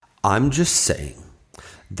I'm just saying,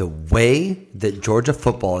 the way that Georgia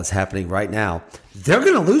football is happening right now, they're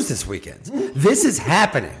going to lose this weekend. This is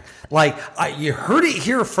happening. You heard it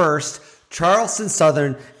here first. Charleston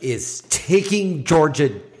Southern is taking Georgia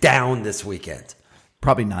down this weekend.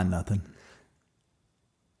 Probably 9-0.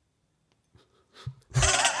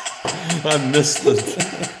 I missed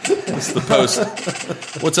the post.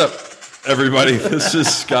 What's up, everybody? This is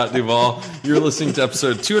Scott Duvall. You're listening to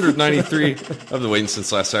episode 293 of the Waiting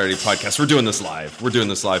Since Last Saturday podcast. We're doing this live.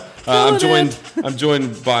 I'm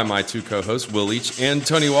joined by my two co-hosts, Will Leach and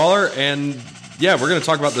Tony Waller. And yeah, we're going to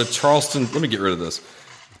talk about the Charleston. Let me get rid of this.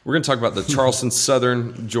 We're going to talk about the Charleston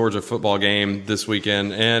Southern Georgia football game this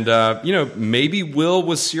weekend. And, maybe Will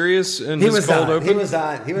was serious in his cold open. He was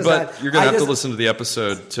on. But you're going to have to listen to the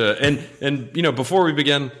episode. Before we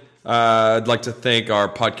begin, I'd like to thank our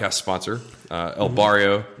podcast sponsor, El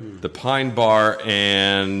Barrio, the Pine Bar,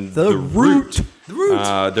 and the Root. The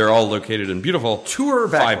Root. They're all located in beautiful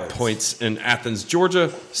Five Points in Athens,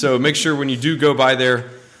 Georgia. So make sure when you do go by there,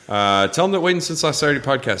 tell them that Waiting Since Last Saturday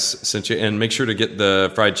podcast sent you, and make sure to get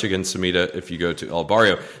the fried chicken Samita if you go to El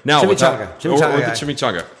Barrio. Now,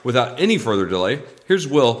 chimichanga. Without any further delay, here's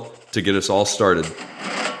Will to get us all started.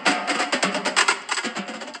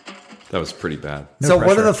 That was pretty bad.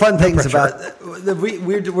 One of the fun things about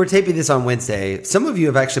we're taping this on Wednesday. Some of you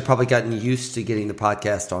have actually probably gotten used to getting the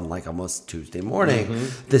podcast on almost Tuesday morning.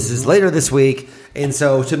 Mm-hmm. This is later this week, and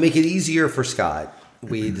so to make it easier for Scott,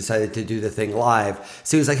 we decided to do the thing live.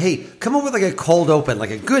 So he was like, hey, come up with a cold open,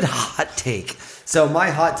 a good hot take. So my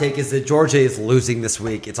hot take is that Georgia is losing this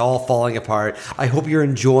week. It's all falling apart. I hope you're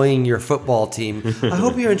enjoying your football team. I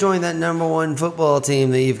hope you're enjoying that number one football team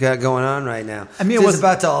that you've got going on right now. I mean, it's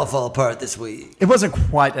about to all fall apart this week. It wasn't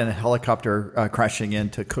quite a helicopter crashing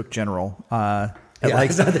into Cook General.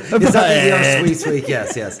 It's not the New York Sweeps week.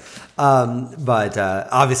 Yes. But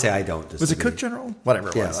obviously, I don't disagree. Was it Cook General? Whatever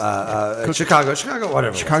it was. Chicago,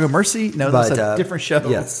 whatever. Chicago Mercy? No, that's a different show.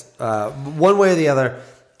 Yes. One way or the other.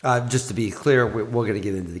 Just to be clear, we're going to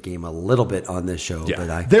get into the game a little bit on this show. Yeah.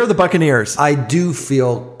 But they're the Buccaneers. I do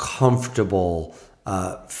feel comfortable.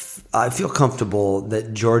 I feel comfortable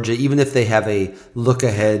that Georgia, even if they have a look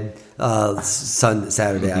ahead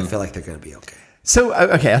Saturday, I feel like they're going to be okay. So,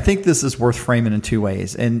 I think this is worth framing in two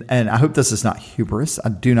ways. And I hope this is not hubris. I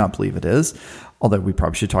do not believe it is. Although we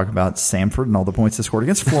probably should talk about Samford and all the points they scored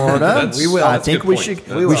against Florida. We will. I think we should.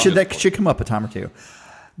 That should come up a time or two.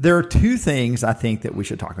 There are two things I think that we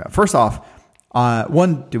should talk about. First off,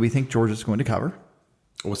 one, do we think Georgia's going to cover?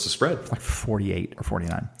 What's the spread? 48 or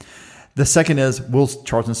 49. The second is, will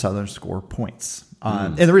Charleston Southern score points?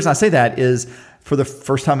 And the reason I say that is, for the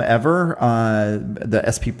first time ever, the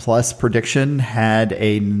SP Plus prediction had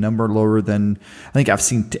a number lower than, I think I've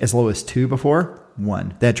seen as low as 2 before.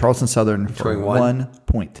 1. They had Charleston Southern for 1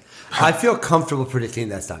 point. I feel comfortable predicting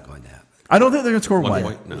that's not going to happen. I don't think they're going to score 1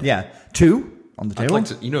 point. No. Yeah. 2 on the table.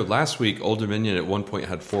 Last week, Old Dominion at one point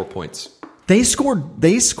had 4 points. They scored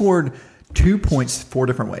 2 points 4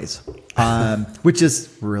 different ways, which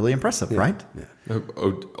is really impressive, right? Yeah.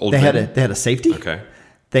 They had a safety. Okay.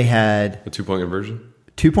 They had a 2-point conversion.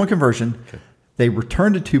 2-point conversion. Okay. They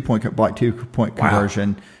returned a 2-point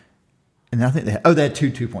conversion. And I think they had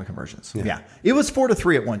 2 2-point conversions. Yeah. It was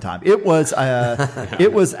 4-3 at one time. It was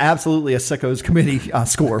absolutely a sickos committee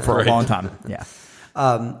score for a long time. Yeah.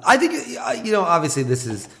 I think obviously this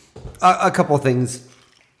is a couple of things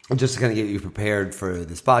just to kind of get you prepared for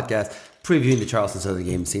this podcast. Previewing the Charleston Southern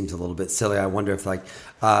game seems a little bit silly. I wonder if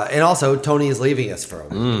and also Tony is leaving us for a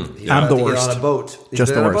week. I'm the worst. On a boat.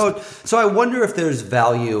 Just the worst. So I wonder if there's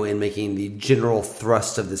value in making the general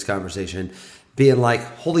thrust of this conversation being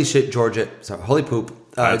holy shit, Georgia. Sorry, holy poop.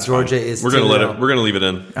 Georgia fine. is. We're gonna leave it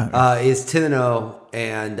in. Is 10-0,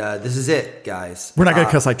 and this is it, guys. We're not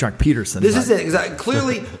gonna cuss like John Peterson. This is it. Exactly.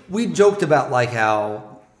 Clearly, we joked about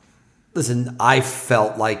how. Listen, I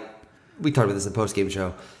felt like we talked about this in the post-game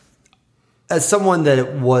show. As someone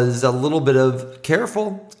that was a little bit of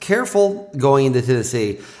careful going into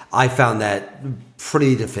Tennessee, I found that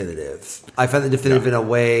pretty definitive. I found it definitive in a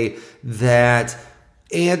way that,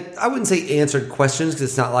 and I wouldn't say answered questions because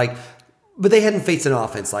it's not but they hadn't faced an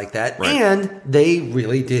offense like that. Right. And they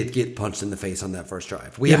really did get punched in the face on that first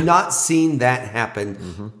drive. We have not seen that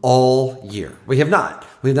happen all year. We have not.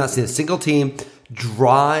 We have not seen a single team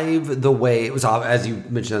drive the way it was, as you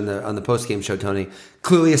mentioned on the post game show, Tony.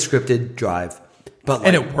 Clearly a scripted drive,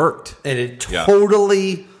 and it worked, and it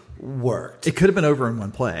totally worked. It could have been over in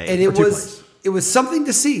one play, and it was something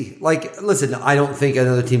to see. Listen, I don't think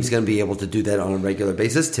another team's going to be able to do that on a regular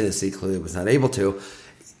basis. Tennessee clearly was not able to.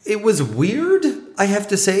 It was weird. I have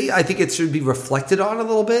to say, I think it should be reflected on a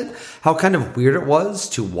little bit how kind of weird it was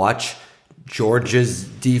to watch Georgia's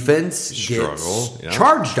defense get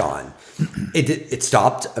charged on. It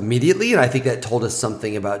stopped immediately, and I think that told us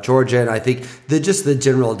something about Georgia, and I think just the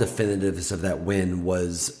general definitiveness of that win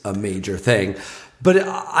was a major thing. But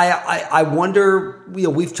I wonder,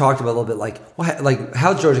 we've talked about a little bit like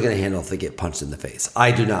how's Georgia going to handle if they get punched in the face?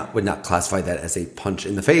 I would not classify that as a punch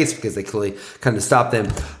in the face because they clearly kind of stopped them.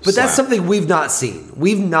 But that's something we've not seen.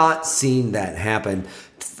 We've not seen that happen.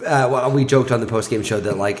 We joked on the post-game show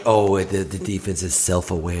that the defense is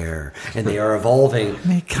self-aware and they are evolving.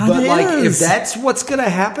 But if that's what's going to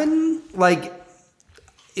happen,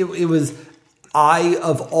 it was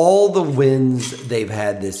of all the wins they've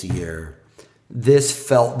had this year, this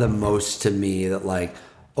felt the most to me that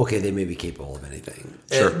okay, they may be capable of anything.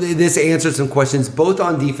 Sure. This answered some questions both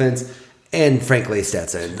on defense and frankly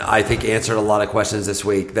Stetson. I think answered a lot of questions this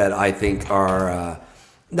week that I think are.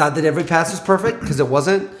 Not that every pass was perfect, because it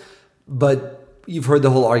wasn't, but you've heard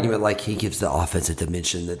the whole argument he gives the offense a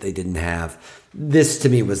dimension that they didn't have. This, to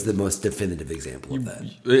me, was the most definitive example of that.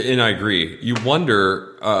 And I agree. You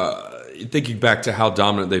wonder, thinking back to how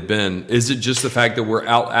dominant they've been, is it just the fact that we're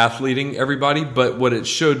out-athleting everybody? But what it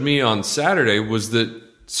showed me on Saturday was that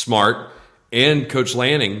Smart and Coach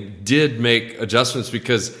Lanning did make adjustments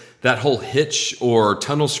because that whole hitch or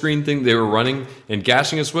tunnel screen thing they were running and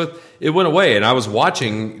gashing us with, it went away. And I was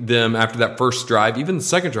watching them after that first drive, even the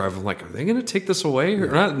second drive. I'm like, are they going to take this away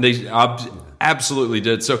or not? And they absolutely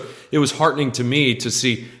did. So it was heartening to me to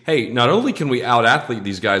see, hey, not only can we out-athlete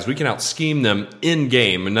these guys, we can out-scheme them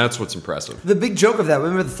in-game, and that's what's impressive. The big joke of that,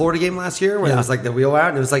 remember the Florida game last year when it was the wheel out?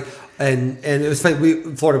 And it was and it was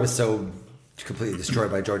funny. Florida was so completely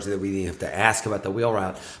destroyed by Georgia that we didn't have to ask about the wheel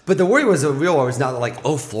route. But the worry was the wheel route was not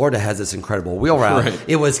Florida has this incredible wheel route. Right.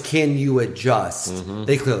 It was, can you adjust? Mm-hmm.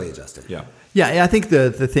 They clearly adjusted. Yeah. Yeah, I think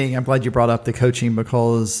the thing, I'm glad you brought up the coaching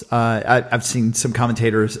because I've seen some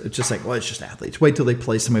commentators just it's just athletes. Wait till they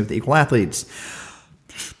play somebody with equal athletes.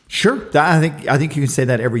 Sure. I think you can say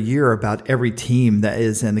that every year about every team that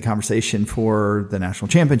is in the conversation for the national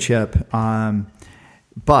championship. But,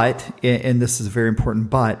 and this is a very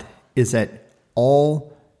important but, is that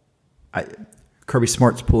Kirby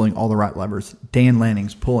Smart's pulling all the right levers. Dan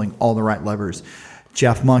Lanning's pulling all the right levers.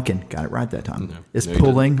 Jeff Monken, got it right that time, is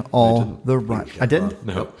pulling all the right. I didn't?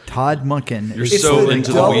 No. Todd Monken. You're so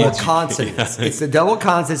into the weeds. Consonants. It's the double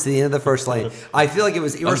consonants at the end of the first lane. I feel like it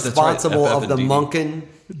was irresponsible of the Monken.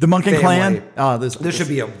 The Monken clan? There should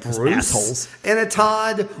be a Bruce and a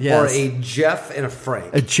Todd, or a Jeff and a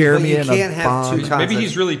Frank. A Jeremy and a Bob. You can't have two consonants. Maybe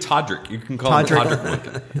he's really Toddrick. You can call him Toddrick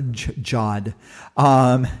Monken. Jod.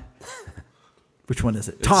 Which one is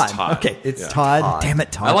it? Todd. Okay, it's Todd. Damn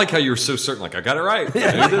it, Todd. I like how you were so certain. I got it right.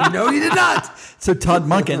 No, you did not. So Todd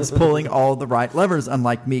Monken's pulling all the right levers,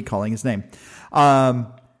 unlike me calling his name.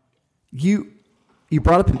 You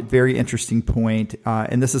brought up a very interesting point,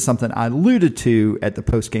 and this is something I alluded to at the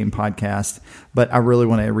post-game podcast, but I really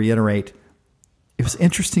want to reiterate. It was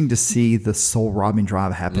interesting to see the soul-robbing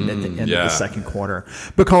drive happen at the end of the second quarter.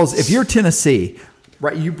 Because if you're Tennessee,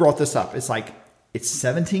 right, you brought this up. It's it's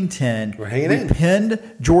 17-10. We're hanging in. We pinned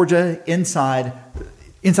Georgia inside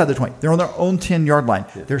the 20. They're on their own 10-yard line.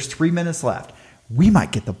 Yeah. There's 3 minutes left. We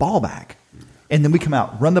might get the ball back. And then we come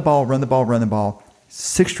out, run the ball.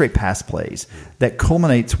 6 straight pass plays that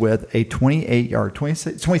culminates with a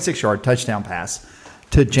 26-yard touchdown pass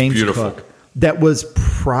to James Cook. That was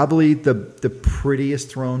probably the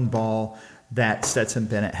prettiest thrown ball that Stetson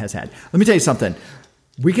Bennett has had. Let me tell you something.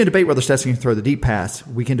 We can debate whether Stetson can throw the deep pass.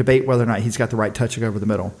 We can debate whether or not he's got the right touch over the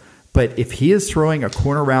middle. But if he is throwing a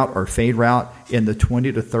corner route or fade route in the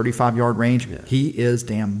 20 to 35-yard range, he is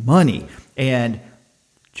damn money. And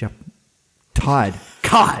Todd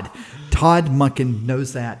Monken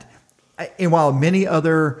knows that. And while many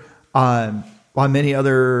other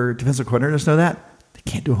defensive coordinators know that, they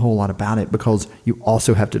can't do a whole lot about it because you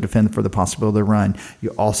also have to defend for the possibility of the run. You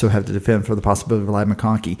also have to defend for the possibility of Ladd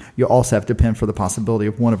McConkey. You also have to defend for the possibility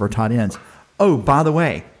of one of our tight ends. Oh, by the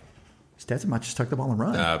way, Stetson might just tuck the ball and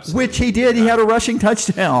run. Absolutely. Which he did. He had a rushing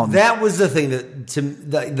touchdown. That was the thing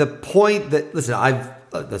the point that, listen,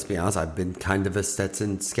 let's be honest, I've been kind of a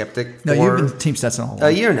Stetson skeptic No, you've been Team Stetson all along.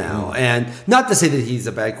 A year now. And not to say that he's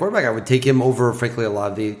a bad quarterback. I would take him over, frankly, a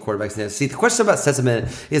lot of the quarterbacks in the SEC. The question about Stetson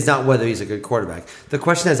Bennett is not whether he's a good quarterback. The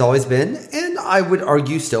question has always been, and I would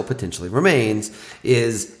argue still potentially remains,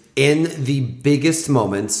 is in the biggest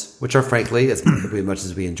moments, which are frankly, as much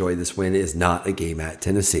as we enjoy this win, is not a game at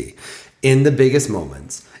Tennessee. In the biggest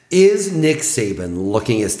moments, is Nick Saban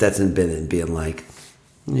looking at Stetson Bennett and being like,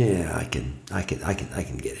 Yeah, I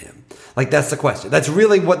can get him. Like, that's the question. That's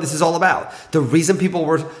really what this is all about. The reason people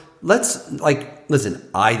were listen.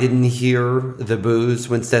 I didn't hear the boos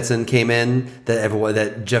when Stetson came in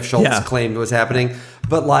that Jeff Schultz claimed was happening,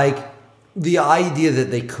 but like the idea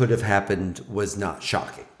that they could have happened was not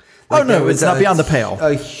shocking. Like, it's not beyond the pale.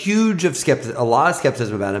 A lot of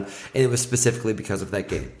skepticism about him, and it was specifically because of that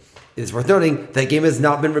game. It's worth noting that game has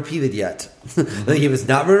not been repeated yet. The game has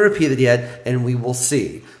not been repeated yet, and we will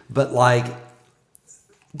see. But like,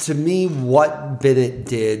 to me, what Bennett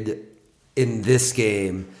did in this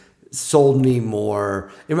game sold me more.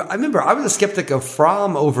 I remember I was a skeptic of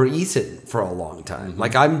Fromm over Eason for a long time.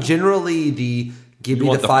 Like, I'm generally give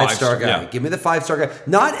me the 5-star guy. Yeah. Give me the 5-star guy.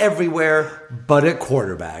 Not everywhere, but at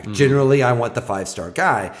quarterback. Generally, I want the 5-star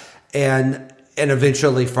guy. And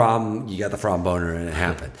eventually you got the Fromm boner, and it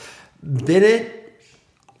happened. Bennett,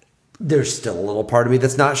 there's still a little part of me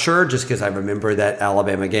that's not sure, just because I remember that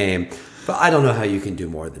Alabama game. But I don't know how you can do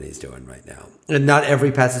more than he's doing right now. And not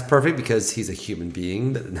every pass is perfect, because he's a human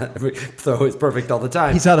being. Not every throw is perfect all the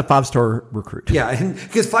time. He's not a 5-star recruit. Yeah, and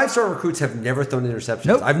because 5-star recruits have never thrown interceptions.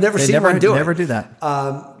 Nope. I've never seen one do it. Never do that.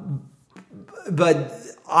 But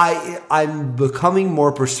I'm becoming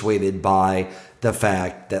more persuaded by the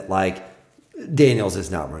fact that, like, Daniels is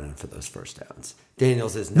not running for those first downs.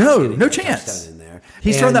 Daniels is not getting no a chance touchdown in there.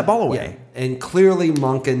 He's throwing that ball away. Yeah, and clearly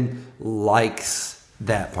Monken likes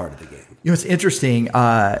that part of the game. You know, it's interesting.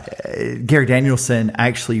 Gary Danielson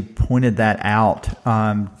actually pointed that out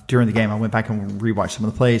during the game. I went back and rewatched some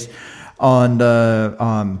of the plays on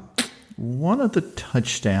one of the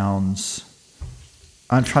touchdowns.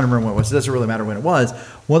 I'm trying to remember what it was. It doesn't really matter when it was.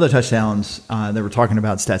 One of the touchdowns they were talking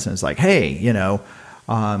about Stetson is like, hey,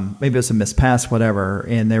 maybe it's a missed pass, whatever.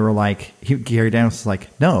 And they were like, Gary Danielson's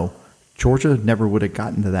like, no, Georgia never would have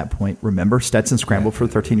gotten to that point. Remember, Stetson scrambled for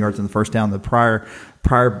 13 yards in the first down. The prior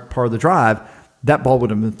part of the drive, that ball would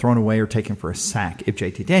have been thrown away or taken for a sack. If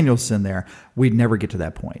JT Daniels in there, we'd never get to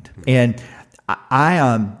that point. And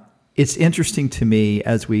it's interesting to me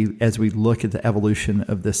as we look at the evolution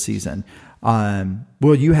of this season.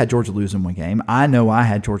 Well, you had Georgia lose in one game. I know I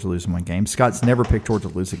had Georgia lose in one game. Scott's never picked Georgia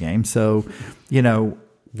to lose a game. So, and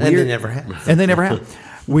they never have. And they never have.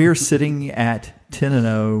 We're sitting at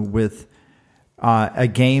 10-0 with a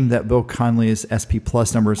game that Bill Conley's SP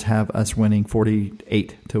Plus numbers have us winning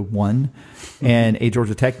 48-1, and a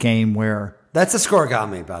Georgia Tech game where that's a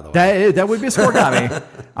scoregami, by the way. That would be a scoregami,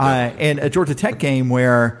 and a Georgia Tech game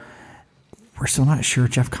where we're still not sure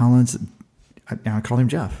Jeff Collins. Now I called him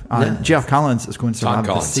Jeff. Jeff Collins is going to survive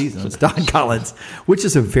this season. It's Don Collins, which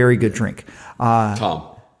is a very good drink. Tom.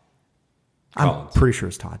 I'm pretty sure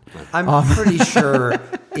it's Todd. I'm pretty sure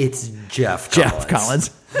it's Jeff Collins. Jeff Collins.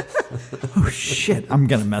 Oh shit! I'm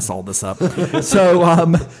gonna mess all this up.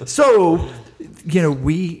 So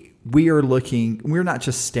we are looking. We're not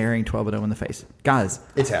just staring 12-0 in the face, guys.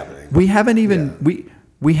 It's happening. We haven't even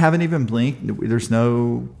we haven't even blinked. There's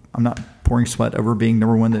no. I'm not pouring sweat over being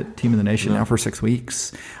number one team in the nation now for 6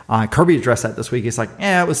 weeks. Kirby addressed that this week. He's like,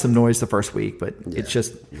 it was some noise the first week, but it's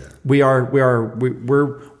just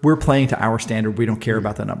we're playing to our standard. We don't care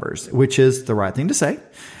about the numbers, which is the right thing to say.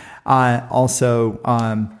 Also,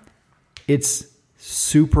 it's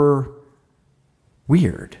super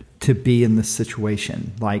weird to be in this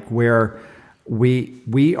situation, like where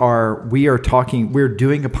we are talking. We're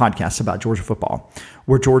doing a podcast about Georgia football,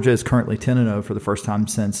 where Georgia is currently 10-0 for the first time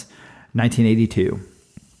since 1982.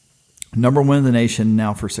 Number one in the nation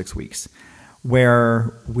now for 6 weeks,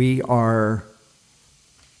 where we are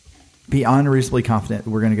beyond reasonably confident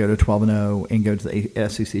we're going to go to 12-0 and go to the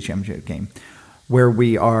SEC championship game, where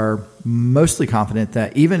we are mostly confident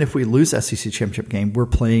that even if we lose SEC championship game, we're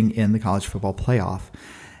playing in the college football playoff.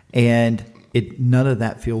 And none of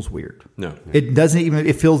that feels weird. No, it doesn't even.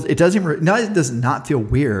 It does not feel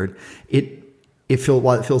weird. It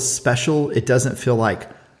feels special. It doesn't feel like,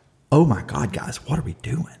 oh my God, guys, what are we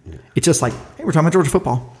doing? Yeah. It's just like, hey, we're talking about Georgia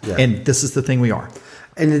football, and this is the thing we are.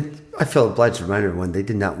 And I feel obliged to remind everyone they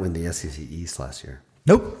did not win the SEC East last year.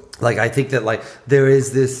 Nope. Like, I think that there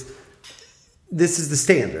is this. This is the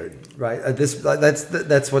standard, right?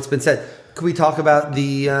 That's what's been said. Could we talk about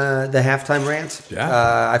the halftime rant?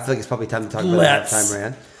 Yeah. I feel like it's probably time to talk about the halftime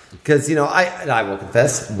rant. Because, I will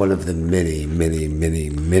confess, one of the many, many, many,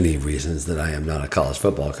 many reasons that I am not a college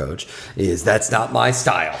football coach is that's not my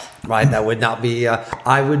style, right? That would not be,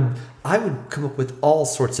 I would come up with all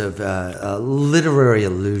sorts of literary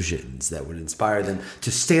allusions that would inspire them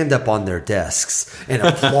to stand up on their desks and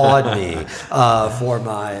applaud me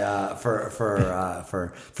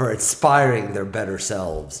for inspiring their better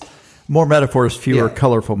selves. More metaphors, fewer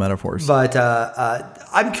colorful metaphors. But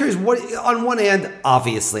I'm curious. What on one hand,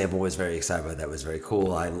 obviously, I'm always very excited by that. It was very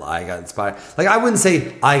cool. I got inspired. Like I wouldn't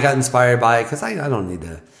say I got inspired by it because I don't need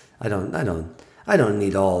to. I don't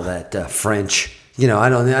need all that French. You know, I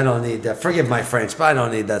don't need. Forgive my French, but I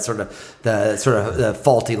don't need that sort of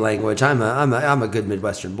faulty language. I'm a good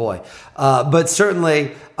Midwestern boy. But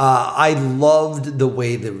certainly, I loved the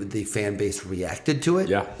way the fan base reacted to it.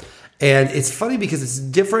 Yeah, and it's funny because it's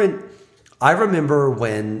different. I remember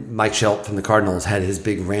when Mike Shelton from the Cardinals had his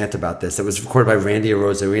big rant about this. It was recorded by Randy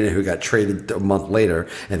Arozarena, who got traded a month later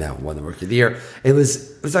and then won the Rookie of the Year. It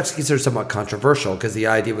was actually considered somewhat controversial because the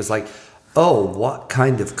idea was like, oh, what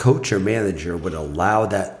kind of coach or manager would allow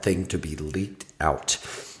that thing to be leaked out?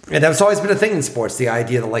 And that's always been a thing in sports, the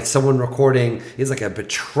idea that like someone recording is like a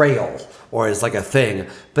betrayal or is like a thing.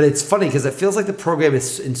 But it's funny because it feels like the program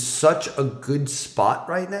is in such a good spot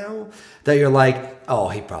right now that you're like, oh,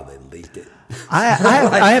 he probably leaked it.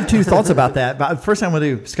 I have two thoughts about that. But first I'm going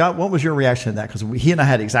to do, Scott, what was your reaction to that? Because he and I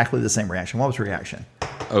had exactly the same reaction. What was your reaction?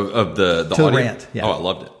 Of the to audio? The rant. Yeah. Oh, I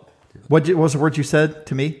loved it. What was the word you said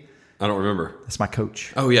to me? I don't remember. That's my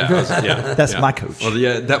coach. Oh yeah, That's my coach. Well,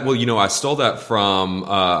 yeah, I stole that from.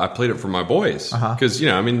 I played it for my boys because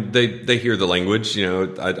they hear the language.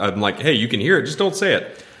 I'm like, hey, you can hear it, just don't say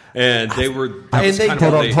it. And they were.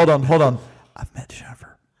 Hold on. I've met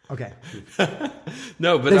Jennifer. Okay.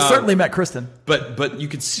 No, but they certainly met Kristen. But you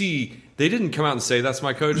could see they didn't come out and say that's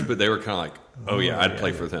my coach, but they were kind of like, oh yeah, I'd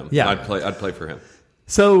play for him. Yeah, I'd play for him.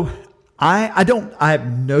 So. I have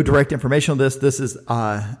no direct information on this. This is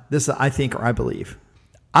I think or I believe.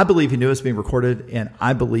 I believe he knew it was being recorded, and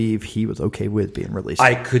I believe he was okay with being released.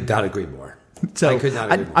 I could not agree more. So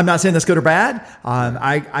I'm not saying that's good or bad.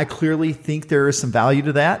 I clearly think there is some value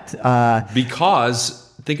to that. Because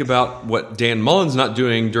think about what Dan Mullen's not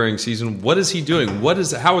doing during season. What is he doing? How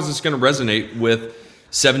is this going to resonate with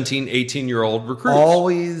 17, 18-year-old recruits?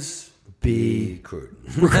 Always be crude.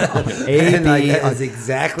 That's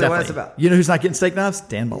exactly what it's about. You know who's not getting steak knives?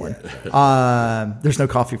 Dan Mullen. Yeah. There's no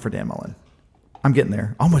coffee for Dan Mullen. I'm getting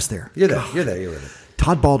there. Almost there. You're there.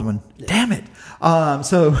 Todd Baldwin. Yeah. Damn it.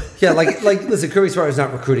 Listen, Kirby Smart is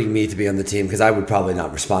not recruiting me to be on the team because I would probably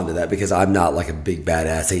not respond to that because I'm not like a big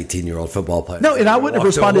badass 18-year-old football player. No, and I wouldn't have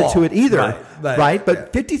responded to it either. Right?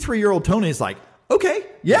 But 53-year-old Tony is like, okay,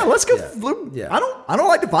 let's go. Yeah. I don't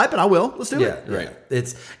like to fight, but I will. Let's do it.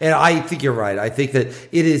 Right. And I think you're right. I think that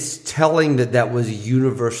it is telling that was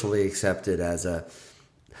universally accepted as a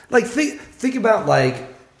think about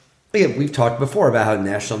again, we've talked before about how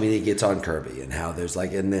national media gets on Kirby and how there's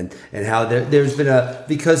and how there's been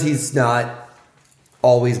because he's not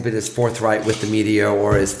always been as forthright with the media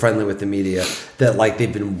or as friendly with the media that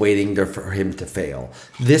they've been waiting for him to fail.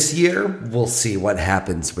 This year, we'll see what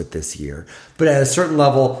happens with this year. But at a certain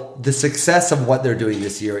level, the success of what they're doing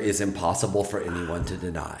this year is impossible for anyone to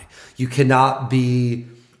deny. You cannot be...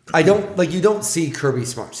 you don't see Kirby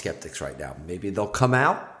Smart skeptics right now. Maybe they'll come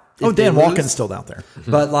out. Dan Walken's still out there.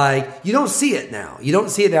 But you don't see it now.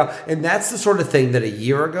 And that's the sort of thing that a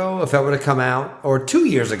year ago, if that would have come out, or 2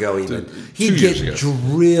 years ago even, he'd get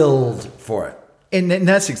drilled for it. And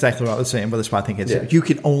that's exactly what I was saying. But that's why I think you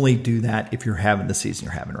can only do that if you're having the season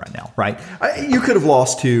you're having right now, right? You could have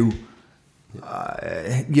lost to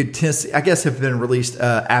Tennessee. I guess if been released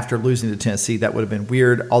after losing to Tennessee, that would have been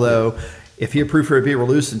weird. Although if he approved for it to be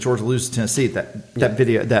released and Georgia loses to Tennessee,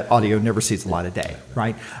 that audio never sees the light of day,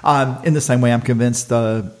 right? In the same way, I'm convinced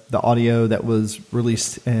the audio that was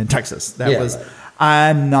released in Texas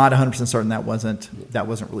I'm not 100% certain that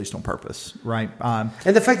wasn't released on purpose, right? And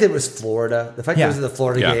the fact that it was Florida, the fact that it was in the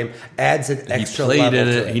Florida game adds an extra level. He played in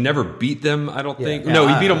it. He never beat them, I don't think. No,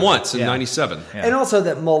 he beat them once in '97. Yeah. And also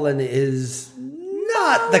that Mullen is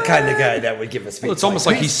not the kind of guy that would give a speech. Well, it's almost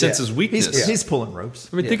like he senses weakness. He's pulling ropes.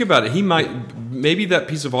 I mean, think about it. Maybe that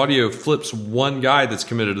piece of audio flips one guy that's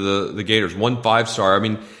committed to the Gators, one 5-star. I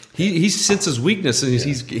mean, he senses weakness and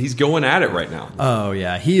he's going at it right now. Oh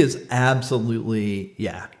yeah, he is absolutely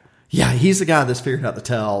he's the guy that's figured out the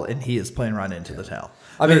tell, and he is playing right into the tell.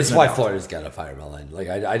 I mean, it's why Florida's got to fire Mullen.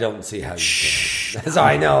 I don't see how you can. So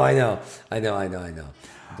I know.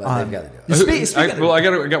 But they've got to do it.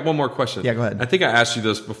 I got one more question. Yeah, go ahead. I think I asked you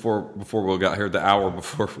this before we got here, the hour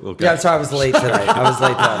before we got here. I'm sorry I was late today.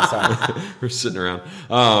 I'm sorry. We're sitting around.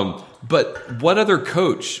 But what other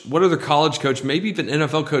college coach, maybe even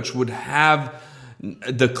NFL coach would have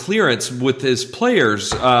the clearance with his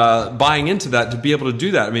players buying into that to be able to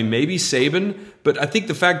do that? I mean, maybe Saban, but I think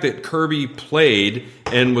the fact that Kirby played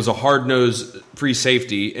and was a hard-nosed free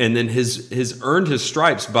safety and then his earned his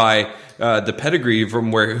stripes by the pedigree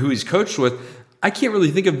from who he's coached with, I can't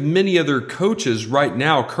really think of many other coaches right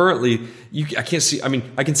now currently. I can't see. I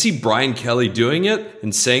mean, I can see Brian Kelly doing it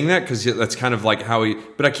and saying that because that's kind of like how he.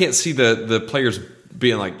 But I can't see the players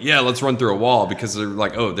being like, yeah, let's run through a wall because they're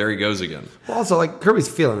like, oh, there he goes again. Well, also, like, Kirby's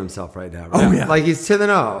feeling himself right now. Right? Oh, yeah. Like, he's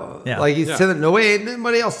 10-0. Yeah. Like, he's 10-0. No way,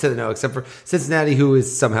 nobody else 10-0 except for Cincinnati, who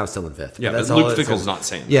is somehow still in 5th. Yeah, that's but all Luke it Fickell's says. not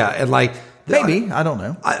saying that. Yeah, and like... Maybe. I don't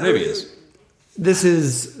know. Maybe he is. This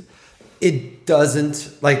is... It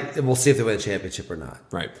doesn't... Like, we'll see if they win a championship or not.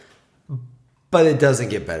 Right. But it doesn't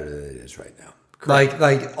get better than it is right now.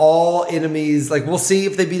 Like all enemies... Like, we'll see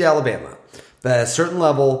if they beat Alabama. But at a certain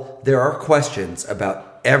level, there are questions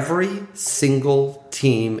about every single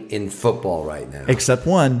team in football right now. Except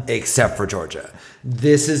one. Except for Georgia.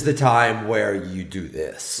 This is the time where you do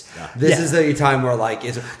this. Yeah. This is the time where, like,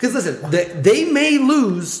 because listen, they may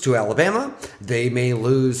lose to Alabama, they may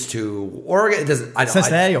lose to Oregon. It doesn't.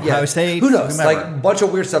 Cincinnati, Ohio State. Who knows? Whomever. Like, a bunch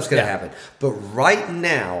of weird stuff's going to happen. But right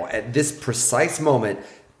now, at this precise moment,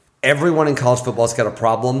 everyone in college football's got a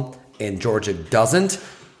problem, and Georgia doesn't.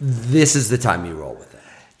 This is the time you roll with it.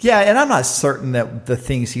 Yeah, and I'm not certain that the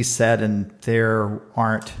things he said and there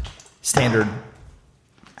aren't standard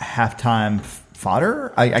halftime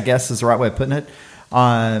fodder, I guess is the right way of putting it.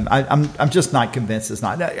 I'm just not convinced it's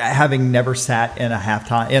not. Having never sat in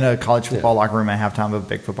a college football locker room at halftime of a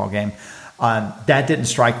big football game, that didn't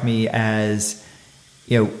strike me as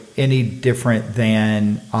any different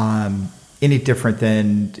than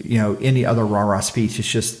any other rah-rah speech.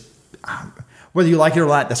 It's just whether you like it or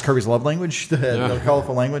not, that's Kirby's love language, the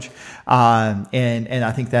colorful language, and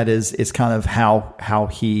I think that is kind of how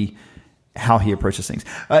he approaches things.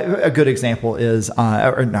 A good example is,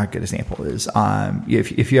 or not a good example is,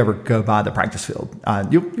 if you ever go by the practice field,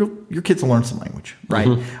 your kids will learn some language, right?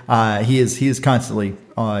 Mm-hmm. He is constantly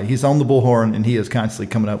he's on the bullhorn, and he is constantly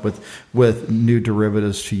coming up with new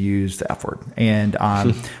derivatives to use the F word, and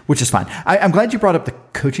which is fine. I'm glad you brought up the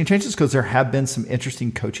coaching changes because there have been some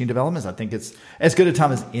interesting coaching developments. I think it's as good a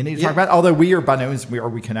time as any to talk about. Although we are by no means are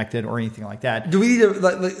we connected or anything like that.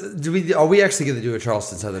 Are we actually going to do a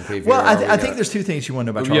Charleston Southern preview? Well, I think there's two things you want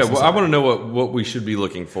to know about Charleston. I want to know what we should be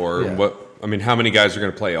looking for. Yeah. How many guys are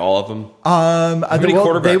going to play? All of them? How many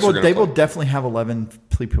quarterbacks they will definitely have 11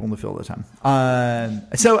 people in the field at a time.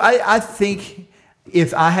 So I think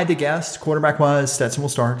if I had to guess, quarterback-wise, Stetson will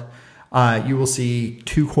start. You will see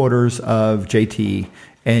 2 quarters of JT,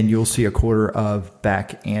 and you'll see a quarter of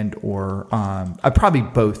back and or probably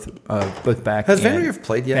both back. Has Vandergriff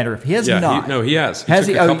played yet? Vandergriff, he has not. He has. Has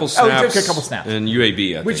he? He took a couple snaps in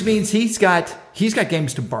UAB, which means he's got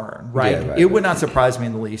games to burn, right? Yeah, right. It would not surprise me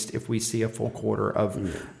in the least if we see a full quarter of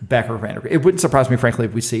back or Vandergriff. It wouldn't surprise me, frankly,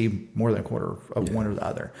 if we see more than a quarter of one or the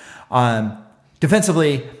other.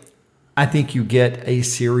 Defensively, I think you get a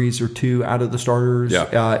series or 2 out of the starters.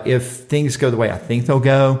 Yeah. If things go the way I think they'll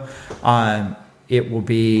go, it will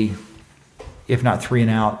be, if not 3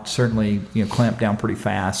 and out, certainly clamp down pretty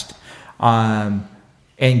fast and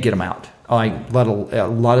get them out. Like let a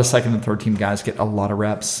lot of second and third team guys get a lot of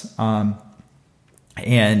reps,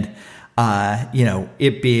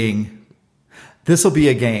 it being this will be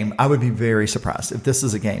a game. I would be very surprised if this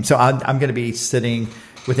is a game. So I'm going to be sitting.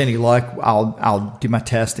 With any luck, I'll do my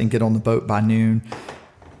test and get on the boat by noon,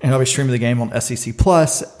 and I'll be streaming the game on SEC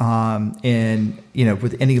Plus. And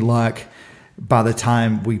with any luck, by the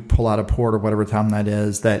time we pull out a port or whatever time that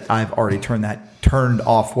is, that I've already turned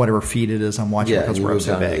off whatever feed it is I'm watching because we're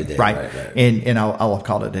so big, right? And I'll have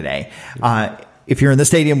called it a day. If you're in the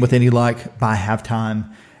stadium with any luck by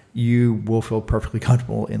halftime, you will feel perfectly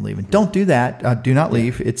comfortable in leaving. Don't do that. Do not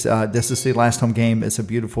leave. It's this is the last home game. It's a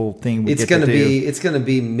beautiful thing. It's going to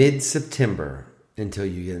be mid-September until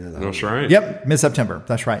you get another. That's right. Yep, mid-September.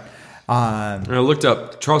 That's right. And I looked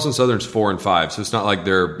up Charleston Southern's 4-5, so it's not like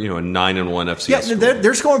they're a 9-1 FCS. Yeah,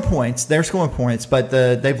 they're scoring points. They're scoring points, but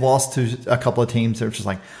they've lost to a couple of teams. They're just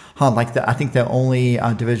like. I think the only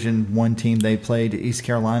Division I team they played, East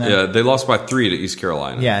Carolina. Yeah, they lost by 3 to East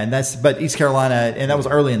Carolina. Yeah, but East Carolina, and that was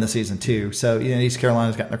early in the season too. So East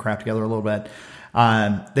Carolina's gotten their crap together a little bit.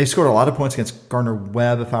 They scored a lot of points against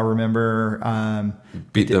Gardner-Webb, if I remember.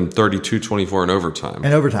 Beat them 32-24 in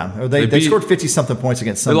overtime. They scored 50-something points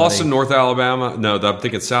against somebody. They lost to North Alabama. No, I'm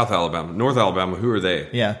thinking South Alabama. North Alabama, who are they?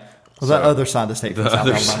 Yeah. Well, the other side of the state from South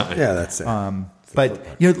Alabama. Side. Yeah, that's it. But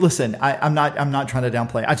listen, I'm not trying to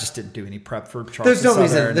downplay. I just didn't do any prep for Charleston. There's no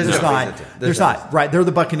Southern. reason. There's not. Right? They're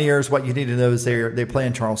the Buccaneers. What you need to know is they play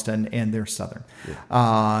in Charleston and they're Southern.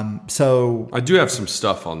 Yeah. So I do have some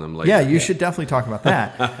stuff on them later. Yeah, you should definitely talk about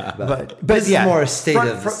that. but this is more a state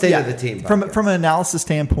of the team. From an analysis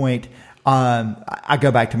standpoint, I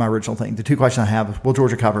go back to my original thing. The 2 questions I have is: will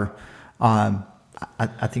Georgia cover?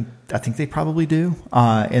 I think they probably do.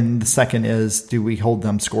 And the second is, do we hold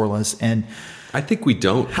them scoreless? And I think we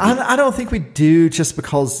don't. I don't think we do, just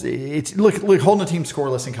because it's look holding a team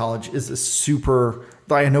scoreless in college is a super.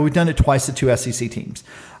 I know we've done it twice to 2 SEC teams,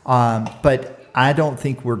 but I don't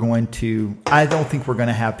think we're going to. I don't think we're going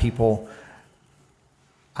to have people.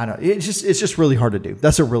 I don't. It's just really hard to do.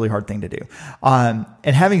 That's a really hard thing to do. And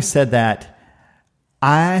having said that,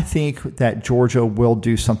 I think that Georgia will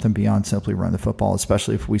do something beyond simply run the football,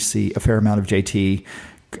 especially if we see a fair amount of JT,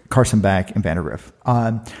 Carson Beck, and Vandergriff.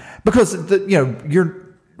 Because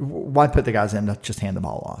why put the guys in to just hand the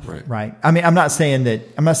ball off, right? I mean, I'm not saying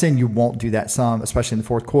you won't do that some, especially in the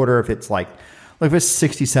fourth quarter. If it's like if it's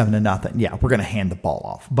 67-0, yeah, we're going to hand the ball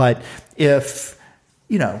off. But if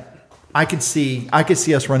I could see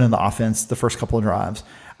us running the offense the first couple of drives.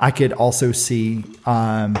 I could also see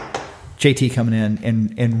JT coming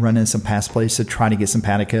in and running some pass plays to try to get some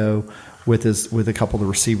Panico with a couple of the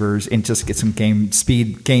receivers and just get some game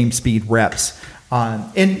speed reps.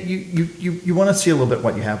 And you want to see a little bit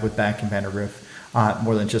what you have with Beck and Vandergriff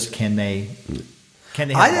more than just can they.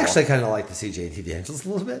 I'd actually kind of like to see JT Daniels a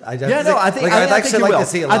little bit. I'd actually like to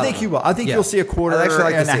see a lot. I think you will. I think you'll see a quarter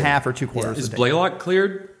and a half or 2 quarters. Is Blaylock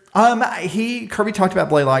cleared? Kirby talked about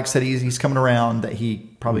Blaylock, said he's coming around, that he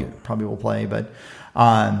probably will play, but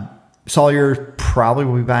Sawyer probably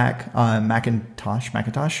will be back.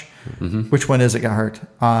 McIntosh. Which one is it got hurt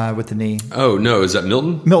with the knee? Oh no, is that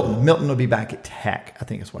Milton? Milton will be back at Tech, I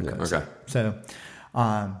think is what Coach said. So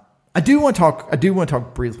I do want to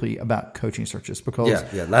talk briefly about coaching searches because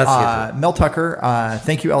Mel Tucker,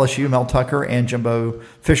 thank you LSU, Mel Tucker and Jimbo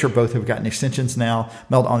Fisher both have gotten extensions now.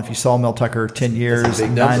 Mel, I don't know if you saw Mel Tucker, 10 years,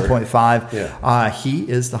 9.5. Yeah. He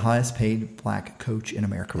is the highest paid black coach in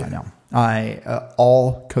America right now.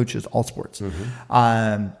 All coaches, all sports. And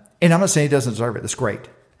I'm not saying he doesn't deserve it. That's great.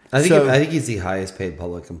 I think he's the highest paid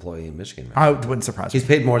public employee in Michigan. Right? It wouldn't surprise me. He's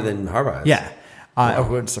paid more than Harbaugh has. Yeah. It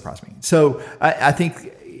wouldn't surprise me. So I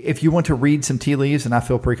think if you want to read some tea leaves, and I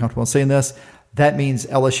feel pretty comfortable in saying this, that means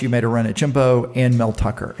LSU made a run at Jimbo and Mel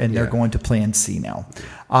Tucker, and they're going to Plan C now.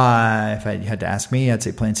 If I had to ask me, I'd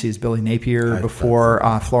say Plan C is Billy Napier before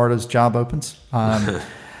Florida's job opens.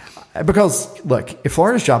 Because, look, if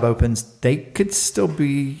Florida's job opens, they could still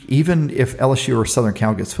be, even if LSU or Southern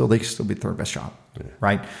Cal gets filled, they could still be the third best job,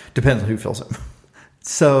 right? Depends on who fills it.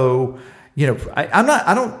 So,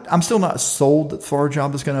 I'm still not sold that the Florida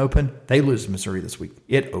job is going to open. They lose to Missouri this week.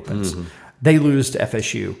 It opens. They lose to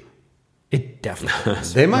FSU. It definitely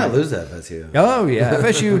does. They might lose to FSU. Oh, yeah.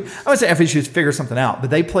 FSU, I would say FSU's figured something out, but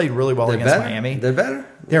they played really well against Miami. They're better?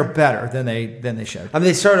 They're better than they showed. I mean,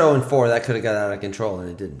 they started 0-4. That could have got out of control,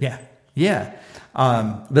 and it didn't. Yeah. Yeah.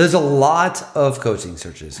 But there's a lot of coaching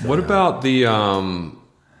searches. What about the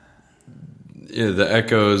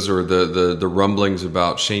echoes or the rumblings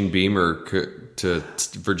about Shane Beamer to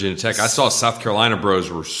Virginia Tech? I saw South Carolina bros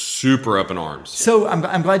were super up in arms. So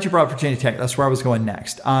I'm glad you brought up Virginia Tech. That's where I was going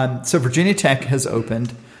next. So Virginia Tech has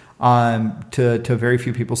opened. To very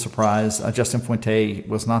few people's surprise, Justin Fuente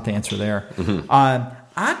was not the answer there.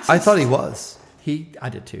 I thought he was. I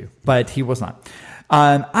did too, but he was not.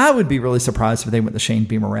 I would be really surprised if they went the Shane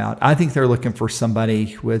Beamer route. I think they're looking for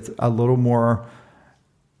somebody with a little more.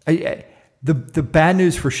 The bad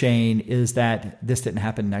news for Shane is that this didn't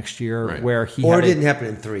happen next year, where he it didn't happen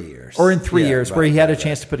in 3 years, or in 3 years, where he had a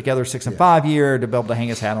chance to put together a 6 and 5 year to be able to hang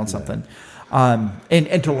his hat on something,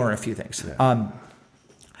 and to learn a few things.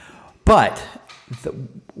 But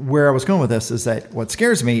where I was going with this is that what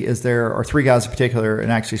scares me is there are 3 guys in particular,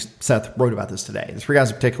 and actually Seth wrote about this today. There's 3 guys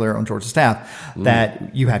in particular on Georgia's staff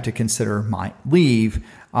that you have to consider might leave.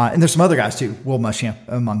 And there's some other guys too, Will Muschamp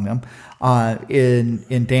among them,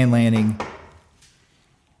 in Dan Lanning,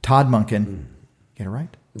 Todd Monken. Get it right?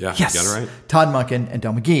 Yeah, yes. You got it right. Todd Monken and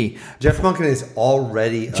Del McGee. Jeff Monken is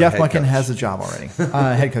already Jeff Monken has a job already,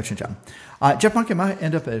 head coaching job. Jeff Monken might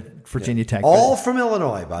end up at Virginia Tech. All from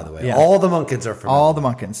Illinois, by the way. Yeah. All the Monkens are from Illinois. The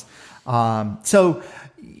Monkens. So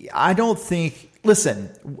I don't think – listen,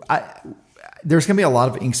 there's going to be a lot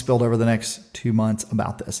of ink spilled over the next 2 months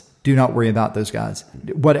about this. Do not worry about those guys.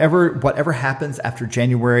 Whatever happens after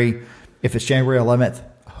January, if it's January 11th,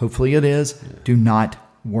 hopefully it is, do not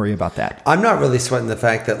worry about that. I'm not really sweating the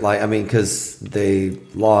fact that, because they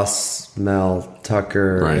lost Mel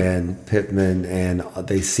Tucker and Pittman, and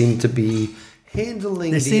they seem to be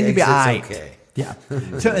handling the exits okay. Yeah.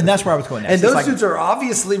 So, and that's where I was going next. And those dudes are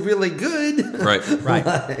obviously really good.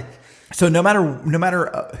 Right. So no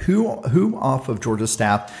matter who off of Georgia's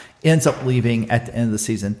staff ends up leaving at the end of the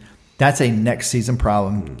season, that's a next season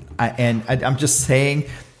problem. I'm just saying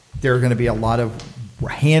there are going to be a lot of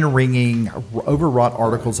hand-wringing, overwrought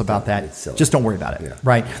articles about that. It's silly. Just don't worry about it, Yeah.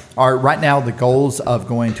 right? Right now, the goals of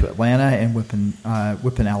going to Atlanta and whipping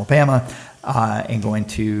Alabama and going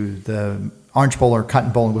to the Orange Bowl or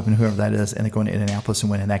Cotton Bowl and whipping whoever that is, and then going to Indianapolis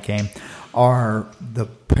and winning that game are the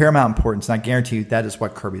paramount importance. And I guarantee you that is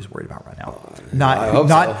what Kirby's worried about right now.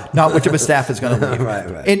 Not which of his staff is going to leave.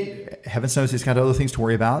 Right. And heaven knows he's got other things to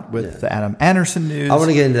worry about with the Adam Anderson news. I want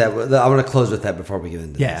to get into that. I want to close with that before we get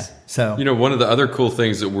into this. So One of the other cool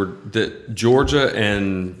things that Georgia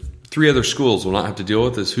and 3 other schools will not have to deal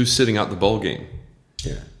with is who's sitting out the bowl game.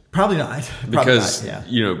 Yeah. probably not. Because Probably not,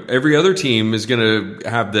 yeah. every other team is going to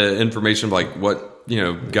have the information of like what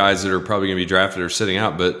guys that are probably going to be drafted are sitting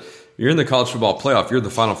out, but you're in the college football playoff. You're the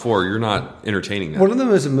Final Four. You're not entertaining that. One of the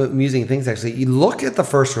most amusing things, actually, you look at the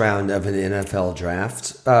first round of an NFL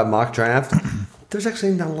draft, mock draft. There's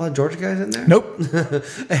actually not a lot of Georgia guys in there. Nope.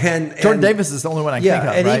 and Jordan Davis is the only one I can think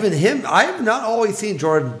of. and right? even him, I've not always seen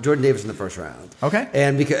Jordan Davis in the first round. Okay.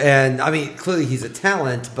 And I mean, clearly he's a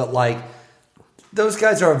talent, but like those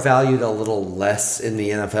guys are valued a little less in the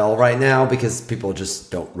NFL right now because people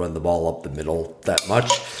just don't run the ball up the middle that much.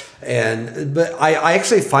 But I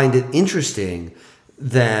actually find it interesting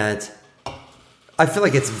that I feel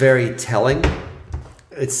like it's very telling.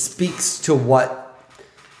 It speaks to what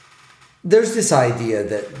there's this idea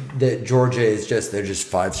that Georgia is they're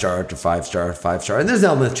just 5-star after 5-star, 5-star, and there's an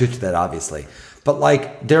element of truth to that, obviously. But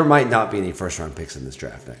like, there might not be any first-round picks in this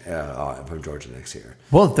draft from Georgia next year.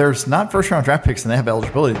 Well, if there's not first-round draft picks and they have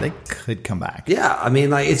eligibility, they could come back. Yeah, I mean,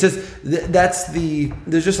 like it's just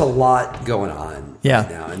there's just a lot going on right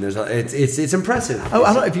now, and it's impressive. Oh,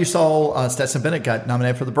 I don't know if you saw Stetson Bennett got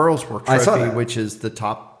nominated for the Burroughsworth I saw Trophy, that. which is the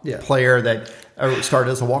top player that started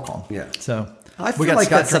as a walk-on. Yeah. So I feel we got like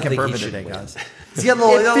Scott that's drinking something he bourbon should today, win. guys. He's got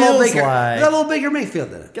a little Baker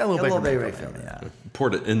Mayfield in it. Got a little Baker Mayfield in it. Yeah.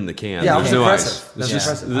 Poured it in the can. Yeah, There's okay, no impressive. ice. That's It's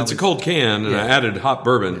impressive. It's a cold can, and I added hot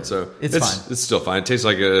bourbon, so It's fine. It's still fine. It tastes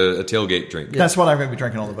like a tailgate drink. That's what I'm going to be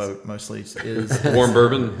drinking on the boat mostly is Warm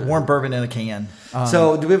bourbon. warm bourbon in a can.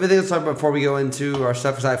 So, do we have anything to talk about before we go into our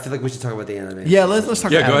stuff? Because I feel like we should talk about the anime. Yeah, let's talk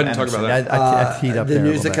Yeah, about go Adam ahead and talk Anderson. about I teed up the there a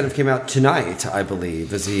news little that bit. kind of came out tonight, I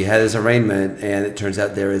believe, is he had his arraignment, and it turns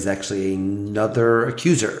out there is actually another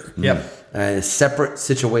accuser. Yep. A separate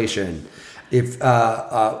situation. If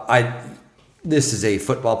this is a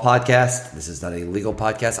football podcast, this is not a legal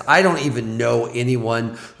podcast. I don't even know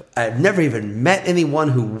anyone. I've never even met anyone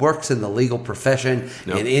who works in the legal profession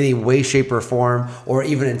in any way, shape, or form, or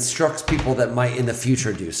even instructs people that might in the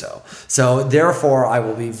future do so. So, therefore, I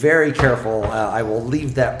will be very careful. I will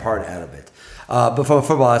leave that part out of it. But from a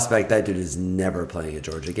football aspect, that dude is never playing at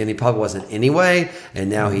Georgia again. He probably wasn't anyway,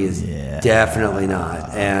 and now he is definitely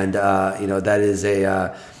not. And that is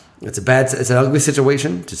it's an ugly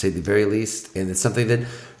situation to say the very least, and it's something that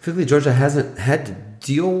particularly Georgia hasn't had to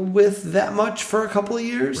deal with that much for a couple of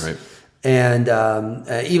years, Right. And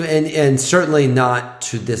and certainly not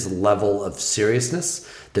to this level of seriousness.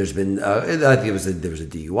 There's been I think there was a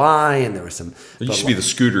DUI, and there was some. It used to be the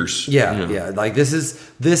scooters. Yeah. Like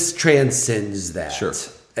this transcends that. Sure.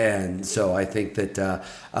 And so I think that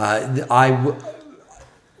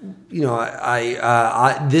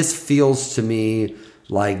this feels to me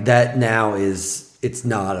like that now it's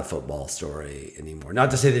not a football story anymore.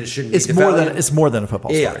 Not to say that it shouldn't. It's be more than a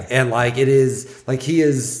football story. Yeah, and like it is like he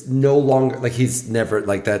is no longer like he's never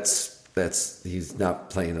like that's he's not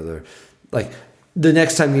playing other like. The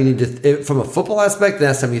next time you need to, from a football aspect, the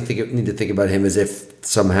next time you need to think about him is if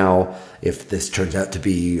somehow, if this turns out to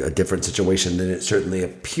be a different situation than it certainly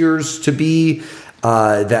appears to be,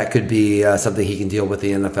 that could be something he can deal with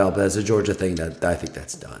the NFL. But as a Georgia thing, that I think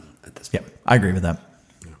that's done at this point. Yeah, I agree with that.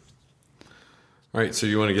 All right, so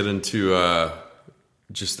you want to get into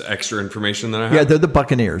just the extra information that I have? Yeah, they're the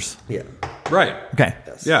Buccaneers. Yeah. Right. Okay.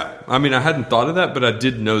 Yeah. I mean, I hadn't thought of that, but I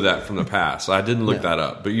did know that from the past. I didn't look that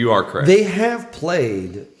up, but you are correct. They have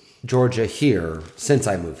played Georgia here since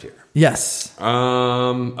I moved here. Yes.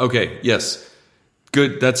 Okay. Yes.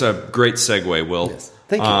 Good. That's a great segue, Will. Yes.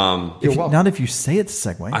 Thank you. You're welcome. Not if you say it's a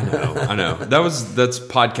segue. I know. That's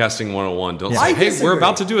podcasting 101. Don't Yeah. say, I hey, disagree. we're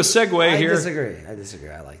about to do a segue I here. disagree.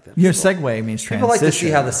 I like that. Segue means transition. People like to see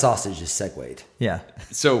how the sausage is segued. Yeah.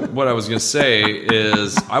 So what I was going to say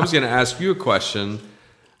is I was going to ask you a question.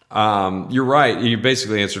 You're right. You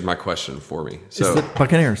basically answered my question for me. So It's the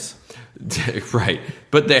Buccaneers. right.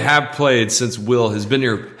 But they have played since Will has been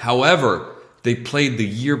here. However, they played the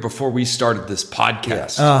year before we started this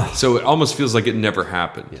podcast. So it almost feels like it never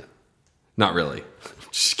happened. Yeah. Not really.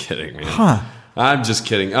 Just kidding, man. Huh. I'm just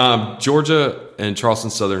kidding. Georgia and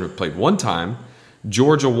Charleston Southern have played one time.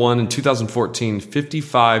 Georgia won in 2014,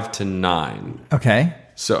 55-9. Okay.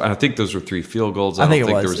 So I think those were 3 field goals. I don't think it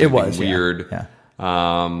think was. there It was was, anything yeah. weird. Yeah.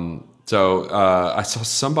 So I saw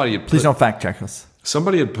somebody had Please put, don't fact check us.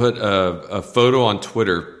 somebody had put a photo on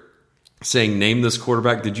Twitter saying, name this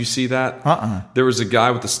quarterback. Did you see that? There was a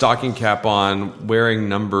guy with a stocking cap on wearing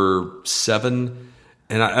number 7.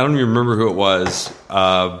 And I don't even remember who it was,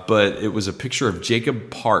 but it was a picture of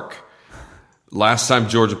Jacob Park. Last time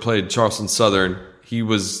Georgia played Charleston Southern, he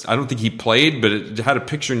was, I don't think he played, but it had a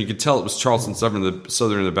picture and you could tell it was Charleston Southern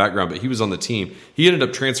in the background, but he was on the team. He ended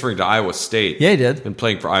up transferring to Iowa State. Yeah, he did. And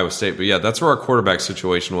playing for Iowa State. But yeah, that's where our quarterback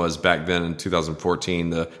situation was back then in 2014,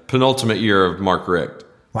 the penultimate year of Mark Richt.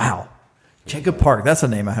 Wow. Jacob Park. That's a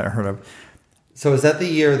name I hadn't heard of. So is that the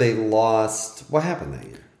year they lost? What happened that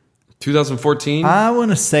year? 2014? I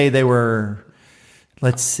want to say they were,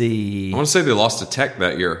 let's see. I want to say they lost to Tech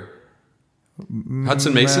that year.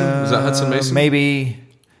 Hudson Mason? Was that Hudson Mason? Maybe.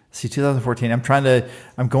 See, 2014.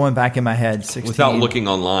 I'm going back in my head. 16. Without looking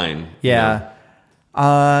online. Yeah.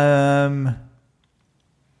 I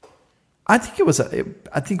think it was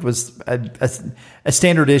a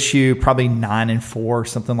standard issue, probably 9-4,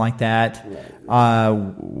 something like that.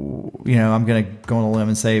 I'm going to go on a limb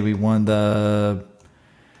and say we won the.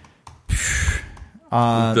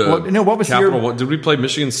 What was Capital your? One? Did we play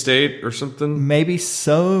Michigan State or something? Maybe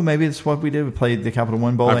so. Maybe that's what we did. We played the Capital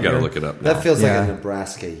One Bowl. I've that got to year. look it up now. That feels Yeah. like a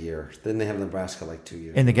Nebraska year. Didn't they have Nebraska like 2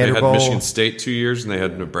 years? In the They Gator had Bowl. Michigan State 2 years, and they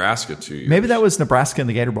had Nebraska 2 years. Maybe that was Nebraska in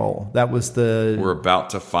the Gator Bowl. That was the. We're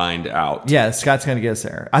about to find out. Yeah, Scott's going to get us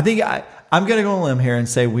there. I think I'm going to go on a limb here and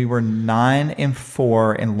say we were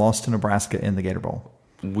 9-4 and lost to Nebraska in the Gator Bowl.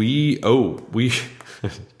 We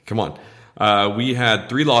come on. We had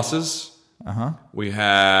 3 losses. We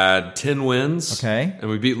had 10 wins. Okay. And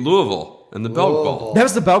we beat Louisville in the Belk Bowl. That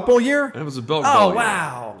was the Belk Bowl year? That was the Belk Bowl. Oh, year.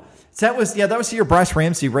 wow. So that was the year Bryce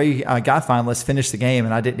Ramsey, Ray Guy finalists, finished the game,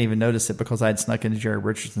 and I didn't even notice it because I had snuck into Jerry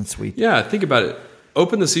Richardson's suite. Yeah, think about it.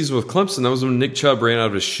 Opened the season with Clemson. That was when Nick Chubb ran out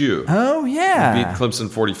of his shoe. Oh, yeah. Beat Clemson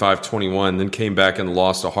 45-21, then came back and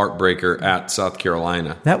lost a heartbreaker at South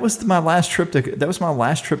Carolina. That was my last trip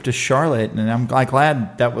to Charlotte, and I'm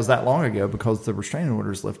glad that was that long ago because the restraining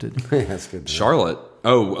orders lifted. That's good. Charlotte.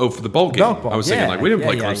 Oh, for the bowl game. Belk Bowl, I was thinking yeah. we didn't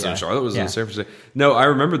play Yeah, Clemson yeah. in Charlotte. It was Yeah. in San Francisco. No, I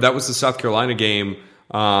remember that was the South Carolina game.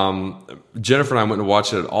 Jennifer and I went to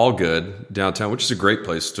watch it at All Good downtown, which is a great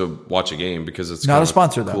place to watch a game because it's Not kind a of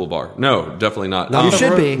sponsor, cool though. bar. No, definitely not. You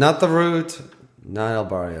should be. Not the Root. Not El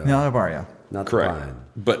Barrio. No, Barrio. Not the Correct. Pine.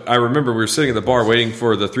 But I remember we were sitting at the bar waiting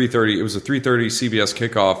for the 3:30. It was a 3:30 CBS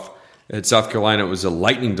kickoff at South Carolina. It was a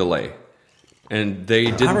lightning delay, and they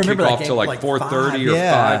didn't kick remember that off game till at like like 4:30 or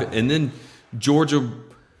 5, 5, and then Georgia.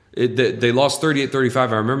 They lost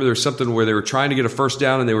 38-35. I remember there was something where they were trying to get a first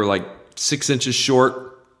down, and they were like 6 inches short.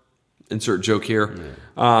 Insert joke here.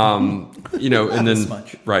 And then This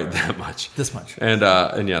much. right that much. This much. And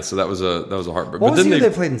yeah, so that was a heartbreak. What But was then the year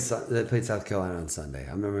they played South Carolina on Sunday?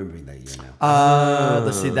 I'm remembering that year now.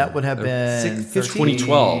 Let's see. That would have been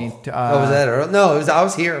 2012. Was that early? No, I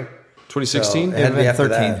was here. 2016. So, it had to be after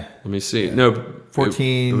 13. that. Let me see. No,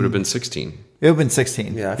 14. It would have been 16. It would have been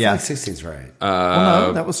 16. Yeah, I feel like 16's right. Well,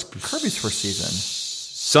 no, that was Kirby's first season.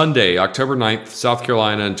 Sunday, October 9th, South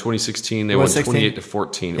Carolina in 2016. They won was 16?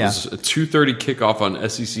 28-14. It Yeah. was a 2:30 kickoff on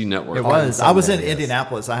SEC Network. It was. I was in Sunday, yes.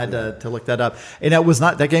 Indianapolis. I had to look that up, and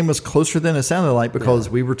that game was closer than it sounded like because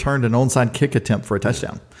we returned an onside kick attempt for a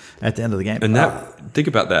touchdown at the end of the game. And think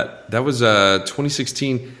about that. That was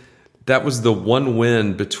 2016. That was the one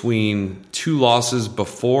win between 2 losses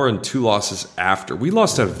before and 2 losses after. We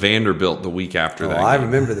lost to Vanderbilt the week after that. I game.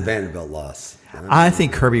 remember the Vanderbilt loss. I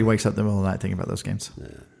think Kirby wakes up in the middle of the night thinking about those games.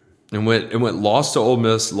 And went lost to Ole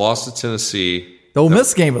Miss, lost to Tennessee, The Ole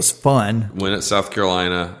Miss game was fun. win at South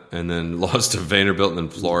Carolina, and then lost to Vanderbilt and then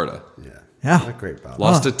Florida. Yeah. What a great battle.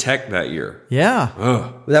 Lost to Tech that year. Yeah.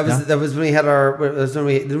 That was when we had our.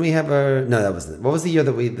 Didn't we have our? No, that wasn't. What was the year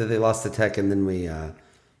that they lost to Tech and then we?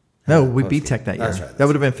 No, we beat Tech that year. That's right. That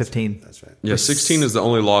would have been 15. That's right. Yeah, 16 is the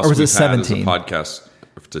only loss Or was we've it had as a 17? podcast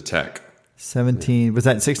to Tech. 17. Was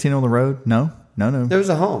that 16 on the road? No. There was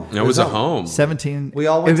a home. It was a home. 17. We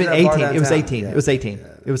all went it to was that bar 18. It was downtown. 18. Yeah. It was 18.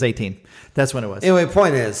 It was 18. That's when it was. Anyway,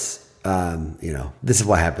 point is, this is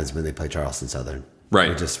what happens when they play Charleston Southern. Right.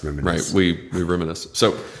 We just reminisce. Right. We reminisce.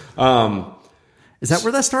 So, Is that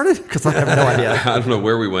where that started? Because I have no idea. I don't know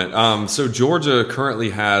where we went. So Georgia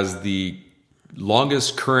currently has the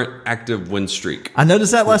longest current active win streak. I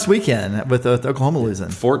noticed that last weekend with Oklahoma losing.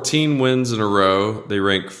 14 wins in a row. They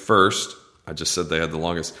rank first. I just said they had the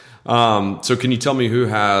longest. So can you tell me who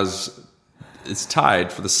it's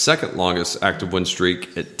tied for the second longest active win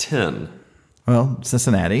streak at 10? Well,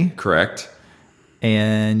 Cincinnati Correct.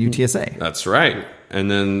 and UTSA. That's right. And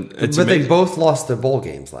then it's but they amazing. both lost their bowl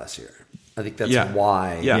games last year. I think that's Yeah.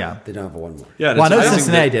 why Yeah. they don't have one more. Yeah, and Well, I it's know amazing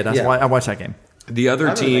Cincinnati that did. That's why I watched that game. The other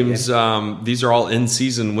I remember teams, that these are all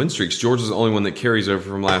in-season win streaks. Georgia's the only one that carries over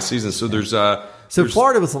from last season. So there's So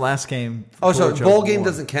Florida was the last game. Oh, so Georgia bowl game won.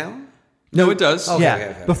 doesn't count? no, it does. Okay, Yeah,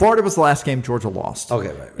 okay. but Florida was the last game Georgia lost. Okay,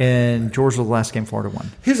 right. And Georgia was the last game Florida won.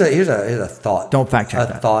 Here's a thought. Don't fact check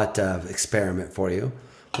a that. thought experiment for you.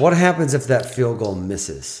 What happens if that field goal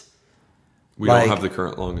misses? We Like- don't have the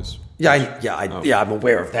current longest. Yeah, I'm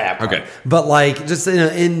aware of that. part. Okay. But like, just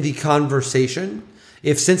in the conversation,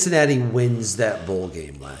 if Cincinnati wins that bowl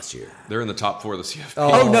game last year, They're in the top 4 of the CFP.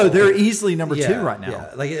 Oh, no, they're easily number yeah, 2 right now. Yeah,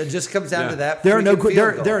 like it just comes down Yeah. to that. There are no freaking field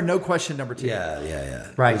there goal. there are no question number 2. Yeah.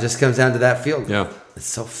 Right. It just comes down to that field goal. Yeah. It's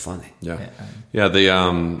so funny. Yeah.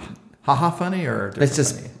 The Ha funny or different It's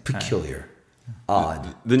just funny? peculiar,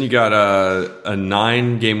 odd. then you got a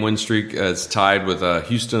 9-game win streak as tied with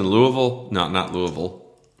Houston and Louisville. No, not Louisville.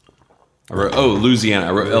 Louisiana.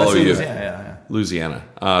 I wrote LOU. Yeah. Louisiana.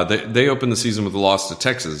 They opened the season with a loss to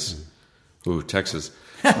Texas. Ooh, Texas.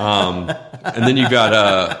 And then you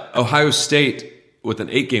got Ohio State with an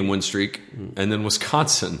 8-game win streak, and then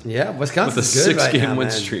Wisconsin. Yeah, with a Wisconsin's good right 6-game now, win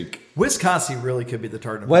man. streak. Wisconsin really could be the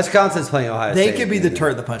turd in the Wisconsin's playing Ohio State. They could be the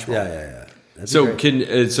turd in the punch bowl. Yeah. That'd be So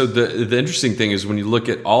great. so the interesting thing is when you look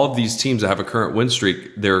at all of these teams that have a current win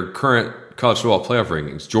streak, their current college football playoff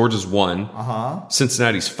rankings. Georgia's 1,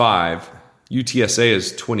 Cincinnati's 5, UTSA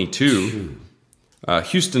is 22,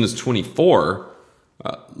 Houston is 24,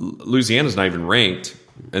 Louisiana's not even ranked,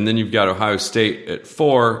 and then you've got Ohio State at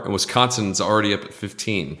 4, and Wisconsin's already up at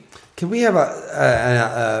 15. Can we have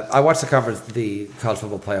I watched the college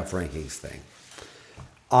football playoff rankings thing.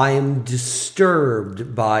 I am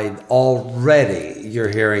disturbed by already. You're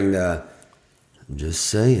hearing I'm just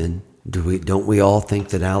saying. Don't we all think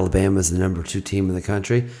that Alabama is the number 2 team in the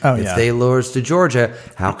country? Oh, if yeah. they lose to Georgia,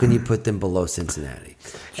 how can you put them below Cincinnati?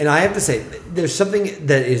 And I have to say, there's something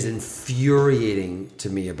that is infuriating to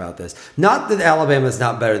me about this. Not that Alabama is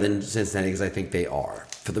not better than Cincinnati, because I think they are.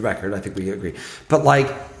 For the record, I think we agree. But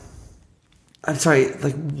I'm sorry,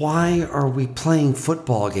 why are we playing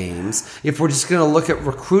football games if we're just going to look at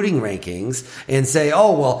recruiting rankings and say,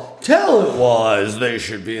 oh, well, tell it was, they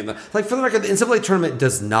should be in the... for the record, the NCAA tournament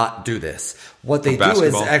does not do this. What they do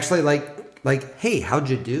is basketball. actually hey, how'd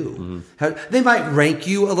you do? They might rank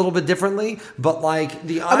you a little bit differently, but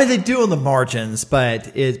they do on the margins,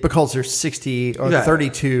 but it's because there's 60 or Yeah.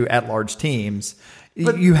 32 at-large teams,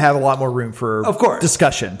 you have a lot more room for of course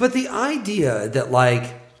discussion. But the idea that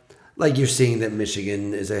you're seeing that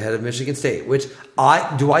Michigan is ahead of Michigan State, which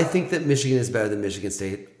I think that Michigan is better than Michigan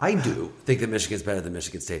State. I do think that Michigan is better than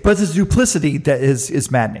Michigan State. But the duplicity that is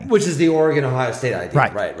maddening. Which is the Oregon Ohio State idea,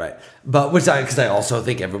 Right. But because I also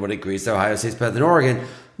think everybody agrees that Ohio State's better than Oregon.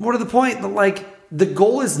 More to the point, that the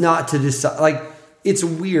goal is not to decide. It's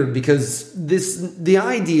weird because the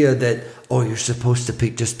idea that you're supposed to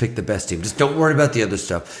just pick the best team, just don't worry about the other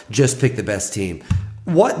stuff, just pick the best team.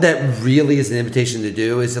 What that really is an invitation to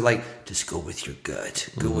do is to just go with your gut.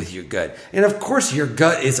 Go with your gut. And of course your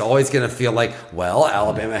gut is always going to feel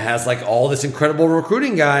Alabama has all this incredible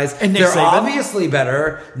recruiting guys. And Nick they're Saban. obviously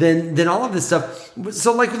better than all of this stuff.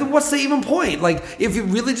 So what's the even point? If you're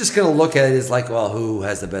really just going to look at it as who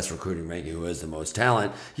has the best recruiting ranking, who has the most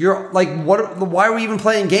talent, you're why are we even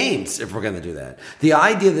playing games if we're going to do that? The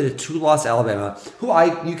idea that a 2-loss Alabama,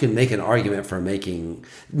 you can make an argument for making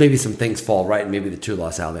maybe some things fall right and maybe the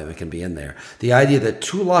 2-loss Alabama can be in there. The idea that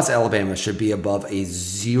 2-loss Alabama should be above a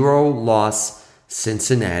 0-loss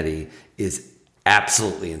Cincinnati is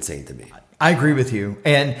absolutely insane to me. I agree with you.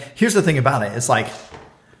 And here's the thing about it. It's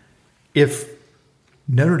if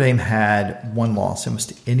Notre Dame had 1 loss and was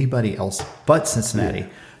to anybody else but Cincinnati,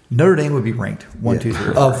 Notre Dame would be ranked 1, 2, 3,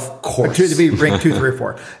 or 4. Of course. To be ranked 2, 3, or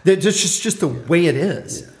 4. That's just the way it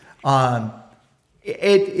is.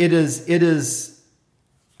 It is.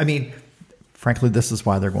 I mean, frankly, this is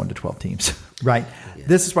why they're going to 12 teams, right? Yeah.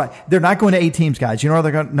 This is why they're not going to 8 teams, guys. You know why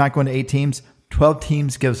they're not going to 8 teams? 12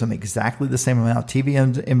 teams gives them exactly the same amount of TV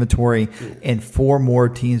inventory, and 4 more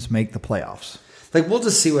teams make the playoffs. We'll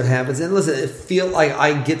just see what happens. And listen,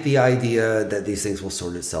 I get the idea that these things will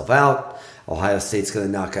sort itself out. Ohio State's going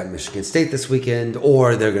to knock out Michigan State this weekend,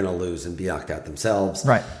 or they're going to lose and be knocked out themselves.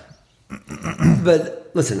 Right.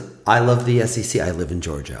 But listen, I love the SEC. I live in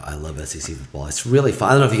Georgia. I love SEC football. It's really fun.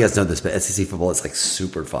 I don't know if you guys know this, but SEC football is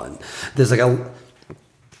super fun. There's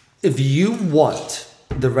if you want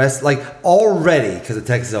the rest, already because of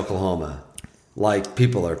Texas, Oklahoma,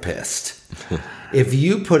 people are pissed. If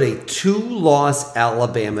you put a 2-loss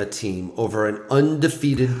Alabama team over an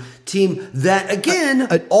undefeated team that, again,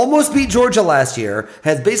 almost beat Georgia last year,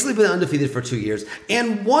 has basically been undefeated for 2 years,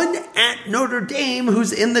 and won at Notre Dame,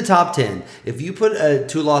 who's in the top 10. If you put a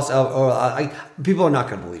 2-loss, people are not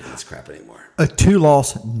going to believe in this crap anymore. A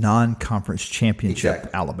 2-loss non-conference championship,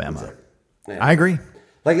 Alabama. Exactly. Yeah. I agree.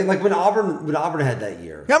 Like when Auburn had that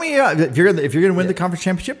year. I mean, yeah, if you're going to win the conference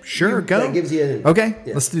championship, sure, go. That gives you okay,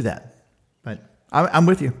 let's do that. But I'm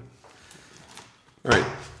with you. All right,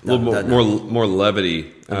 a little more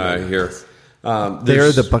levity here.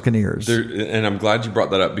 They're the Buccaneers, and I'm glad you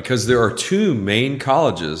brought that up because there are 2 main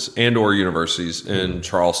colleges and/or universities in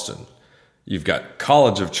Charleston. You've got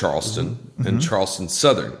College of Charleston and Charleston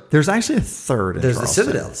Southern. There's actually a third. There's Charleston.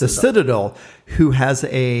 the Citadel. The Citadel, who has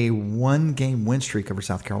a 1-game win streak over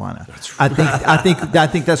South Carolina. That's right. I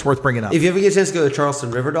think that's worth bringing up. If you ever get a chance to go to the Charleston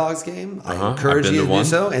River Dogs game, I encourage you to do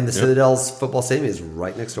so. And the Citadel's football stadium is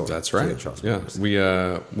right next door. That's right.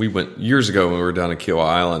 Yeah, we went years ago when we were down at Kiowa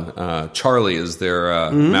Island. Charlie is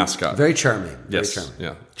their mascot. Very charming. Yes. Very charming.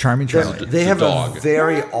 Yeah. Charming Charlie. They have dog. a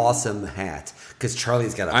very awesome hat because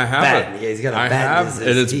Charlie's got a I have bat. it. Yeah, he's got a I bat. have,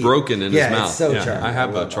 and it's broken in his mouth. It's so charming. I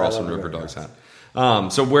have a Charleston River Dogs hat.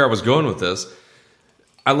 So where I was going with this,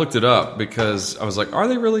 I looked it up because I was like, are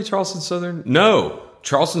they really Charleston Southern? No.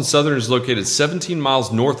 Charleston Southern is located 17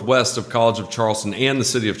 miles northwest of College of Charleston and the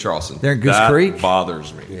city of Charleston. They're in Goose Creek? That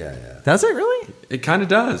bothers me. Yeah. Does it really? It kind of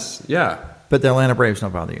does, yeah. But the Atlanta Braves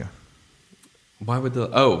don't bother you. Why would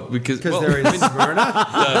because they're in Smyrna.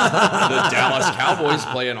 the Dallas Cowboys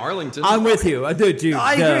play in Arlington. I'm with you. I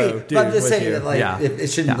agree. But I'm just saying that, it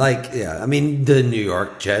shouldn't, I mean, the New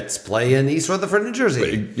York Jets play in East Rutherford, New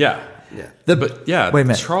Jersey. Yeah. Wait a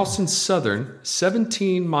minute. Charleston Southern,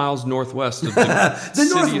 17 miles northwest of the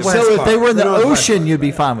city of. So if they were in the ocean, you'd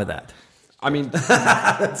be fine with that. I mean,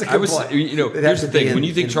 That's a good point. Here's the thing: when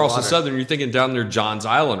you think Charleston Southern, you're thinking down near Johns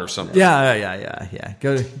Island or something. Yeah.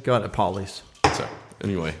 Go to Paulie's. So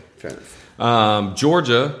anyway, Fair enough.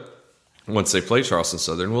 Georgia, once they play Charleston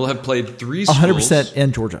Southern, will have played 3 schools. 100%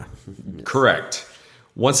 in Georgia. Correct.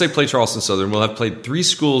 Once they play Charleston Southern, we'll have played 3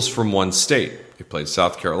 schools from one state. They played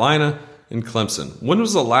South Carolina and Clemson. When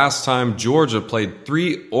was the last time Georgia played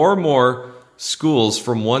 3 or more schools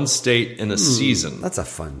from one state in a season? That's a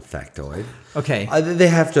fun factoid. Okay. They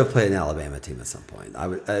have to play an Alabama team at some point.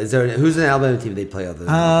 Who's an Alabama team they play other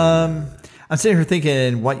than I'm sitting here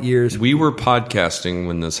thinking what years. We were podcasting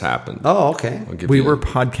when this happened. Oh, okay. We were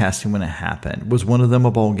podcasting when it happened. Was one of them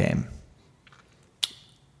a bowl game?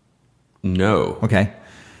 No. Okay.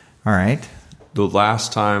 All right. The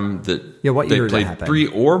last time that what they year did that played happen? 3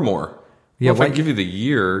 or more. Yeah, Well, if I give you the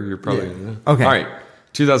year, you're probably... Okay. All right.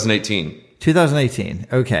 2018. 2018.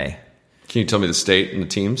 Okay. Can you tell me the state and the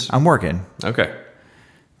teams? I'm working. Okay.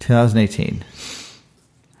 2018.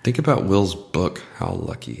 Think about Will's book, How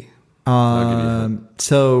Lucky. I'll give you a hint.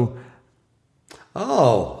 So...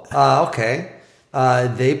 okay.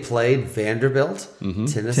 They played Vanderbilt,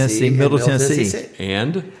 Tennessee, Middle Tennessee. State.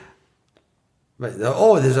 And?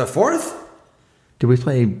 There's a fourth? Did we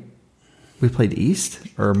play... We played East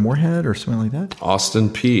or Moorhead or something like that? Austin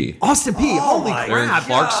P. Austin P. Holy my They're in crap.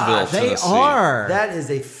 Clarksville, They Tennessee. are. That is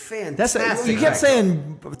a fantastic You kept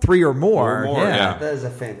saying 3 or more. Or more, yeah. That is a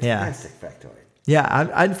fantastic factoid. Yeah,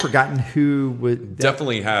 I'd forgotten who would...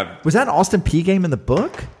 Definitely have... Was that an Austin P game in the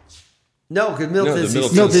book? No, because Middle No, the Tennessee.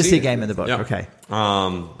 Middle No, Tennessee. Tennessee game in the book. Yeah. Okay.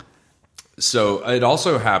 So it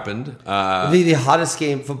also happened The hottest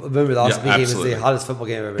game. Remember, the Austin P game is absolutely. the hottest football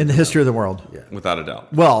game ever. In the history of the world. Yeah. without a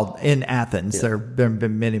doubt. Well, in Athens. There have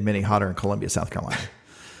been many, many hotter in Columbia, South Carolina.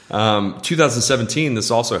 2017, this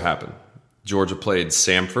also happened. Georgia played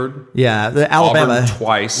Samford. Yeah, the Alabama. Auburn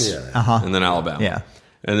twice, and then Alabama. Yeah.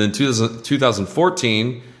 And then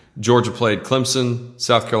 2014, Georgia played Clemson,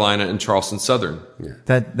 South Carolina, and Charleston Southern. Yeah.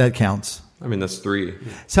 That counts. I mean, that's 3.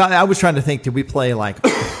 So I was trying to think, did we play like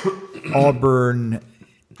Auburn,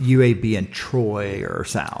 UAB, and Troy or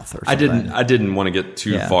South or something? I didn't want to get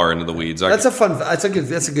too far into the weeds. That's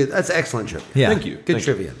excellent trip. Yeah. Thank you. Good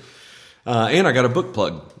trivia. And I got a book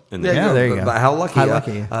plug in there. Yeah, there you go. But How Lucky. How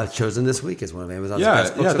Lucky. Chosen this week as one of Amazon's Yeah,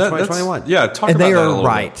 best books of 2021. talk And about they that a are little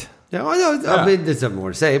right. bit. Yeah, I mean, there's nothing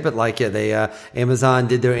more to say, but they Amazon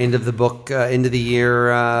did their end of the book, end of the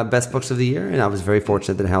year best books of the year, and I was very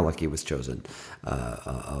fortunate that How Lucky was chosen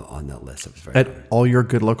on that list. I was very At honored. all your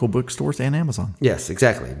good local bookstores and Amazon. Yes,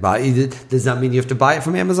 exactly. Does not mean you have to buy it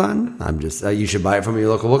from Amazon. I'm just you should buy it from your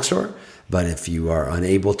local bookstore. But if you are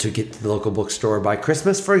unable to get to the local bookstore by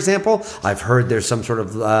Christmas, for example, I've heard there's some sort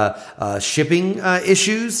of shipping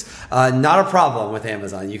issues. Not a problem with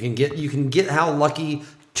Amazon. You can get How Lucky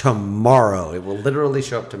tomorrow. It will literally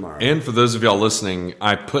show up tomorrow. And for those of y'all listening,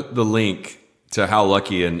 I put the link to How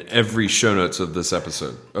Lucky in every show notes of these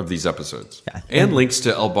episodes. Yeah. And links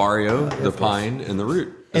to El Barrio, the Pine, and the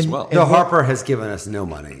Root as well. No, Harper has given us no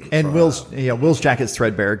money. And Will's jacket's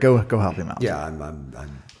threadbare. Go help him out. Yeah, I'm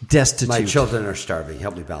Destitute. my children are starving.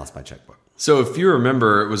 Help me balance my checkbook. So if you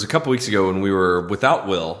remember, it was a couple weeks ago when we were without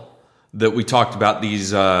Will that we talked about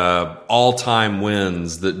these all-time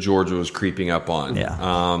wins that Georgia was creeping up on.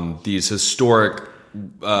 Yeah. These historic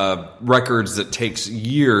records that takes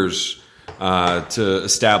years to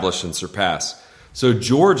establish and surpass. So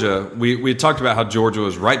Georgia, we had talked about how Georgia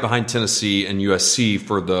was right behind Tennessee and USC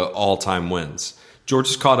for the all-time wins.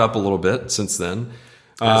 Georgia's caught up a little bit since then.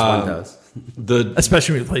 As one does.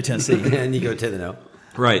 Especially when you play Tennessee. And you go 10-0.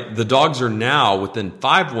 Right. The Dogs are now within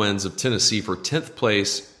 5 wins of Tennessee for 10th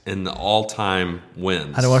place in the all-time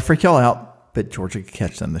wins. I don't want to freak y'all out, but Georgia could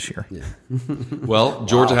catch them this year. Yeah. Well,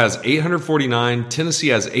 Georgia has 849, Tennessee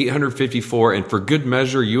has 854, and for good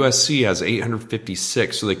measure, USC has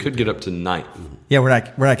 856. So they could get up to 9th. Yeah, we're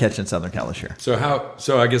not catching Southern Cal this year. So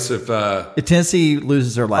I guess if If Tennessee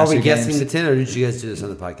loses their last Are we two guessing games, the 10, or did you guys do this on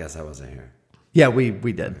the podcast? I wasn't here. yeah, we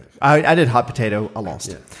did. I did hot potato. I lost.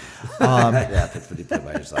 Yeah. Yeah, that's what you played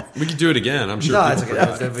by yourself. we could do it again, I'm sure. No, it's people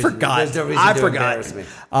okay. forgot. There's no reason I to forgot. embarrass me.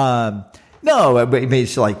 No, but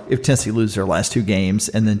it's like if Tennessee loses their last 2 games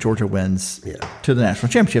and then Georgia wins to the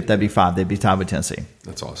national championship, that'd be 5. They'd be tied with Tennessee.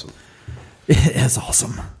 That's awesome. It is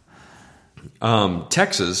awesome.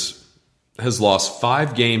 Texas has lost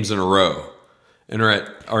 5 games in a row and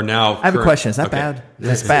are now. I have a question. Is that bad?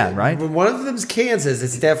 That's bad, right? When one of them's Kansas,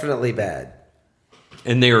 it's definitely bad.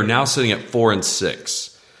 And they are now sitting at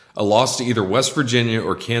 4-6. A loss to either West Virginia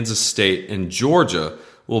or Kansas State, and Georgia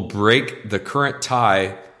will break the current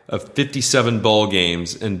tie of 57 bowl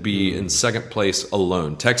games and be in second place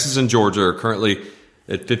alone. Texas and Georgia are currently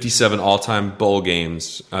at 57 all-time bowl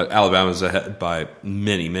games. Alabama's ahead by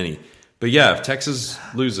many, many. But yeah, if Texas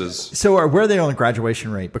loses... So where are they on the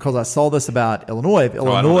graduation rate? Because I saw this about Illinois. If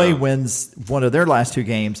Illinois wins one of their last 2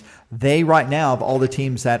 games, they right now, of all the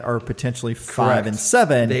teams that are potentially 5 and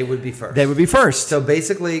 7... They would be first. They would be first. So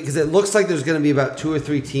basically, because it looks like there's going to be about 2 or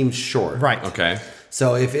 3 teams short. Right. Okay.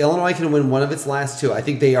 So if Illinois can win one of its last 2, I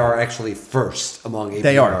think they are actually first among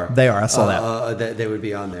APR. They are. I saw that. They would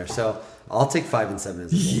be on there. So I'll take 5 and 7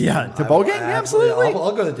 as a bowl. Yeah, the bowl game? Absolutely.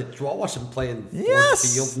 I'll go to I'll watch them play in Ford Field.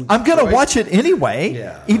 Yes. in I'm going to Detroit. watch it anyway.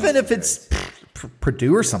 Yeah. Even if it's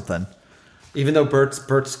Purdue or something. Even though Bert's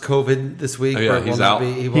COVID this week. Oh, yeah, Bert he's will not out.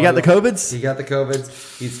 Be, He got the COVIDs? He got the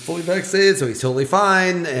COVIDs. He's fully vaccinated, so he's totally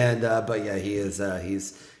fine. And but yeah, he is.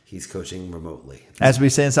 He's coaching remotely. As we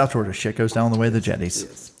say in South Georgia, shit goes down the way of the Jetties.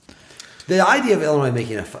 Yes. The idea of Illinois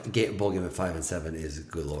making a bowl game at 5 and 7 is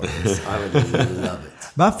good lord. I would love it.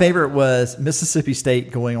 My favorite was Mississippi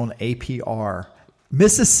State going on APR.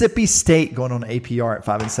 Mississippi State going on APR at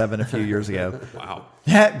 5 and 7 a few years ago. Wow.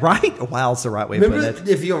 Yeah, right? Wow, it's the right way of putting it.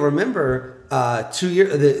 If you'll remember, 2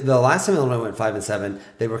 years the last time Illinois went 5 and 7,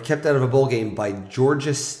 they were kept out of a bowl game by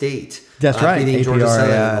Georgia State. That's right. Beating APR, Georgia Southern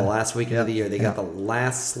yeah. in the last week of the year. They got the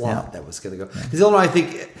last slot Yeah. that was going to go. Because Illinois, I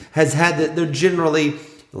think, has had they're generally.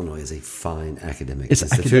 Illinois is a fine academic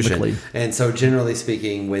institution, academically. and so generally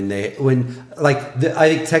speaking, I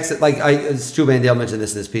think Texas, Stu Mandel mentioned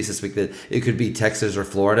this in his piece this week that it could be Texas or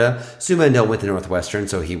Florida. Stu Mandel went to Northwestern,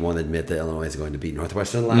 so he won't admit that Illinois is going to beat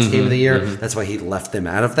Northwestern in the last game of the year. That's why he left them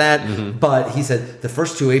out of that. But he said the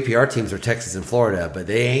first 2 APR teams are Texas and Florida, but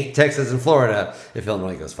they ain't Texas and Florida if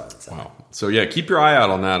Illinois goes 5 and 7. Wow. So yeah, keep your eye out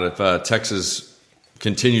on that if Texas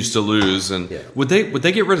continues to lose. And would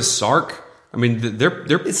they get rid of Sark? I mean, they're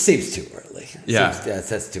It seems too early.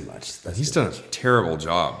 That's too much. He's done a terrible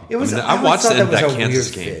job. It was. I watched that that was a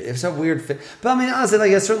Kansas weird game. Fit. It was a weird fit. But I mean, honestly,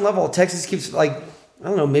 like at a certain level, Texas keeps I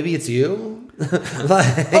don't know. Maybe it's you.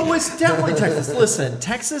 Oh, it's definitely Texas. Listen,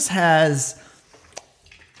 Texas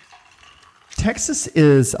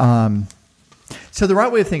is. So the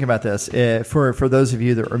right way to think about this, for those of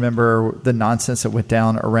you that remember the nonsense that went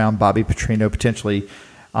down around Bobby Petrino potentially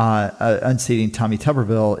unseating Tommy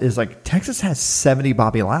Tuberville, is like Texas has 70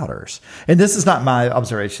 Bobby Louders. And this is not my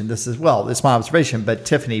observation. It's my observation, but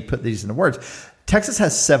Tiffany put these into words. Texas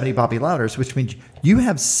has 70 Bobby Louders, which means you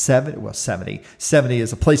have 70. 70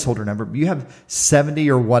 is a placeholder number. But you have 70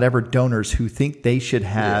 or whatever donors who think they should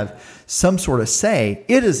have some sort of say.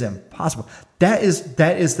 It is impossible. That is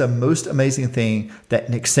the most amazing thing that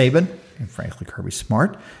Nick Saban and frankly Kirby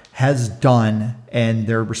Smart has done in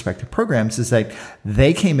their respective programs, is that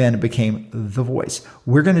they came in and became the voice.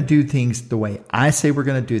 We're going to do things the way I say we're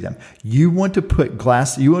going to do them. You want to put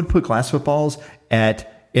glass footballs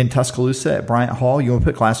at in Tuscaloosa at Bryant Hall. You want to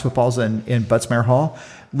put glass footballs in Butts-Mehre Hall.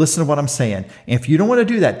 Listen to what I'm saying. If you don't want to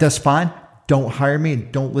do that, that's fine. Don't hire me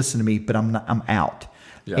and don't listen to me, but I'm out.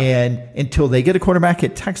 Yeah. And until they get a quarterback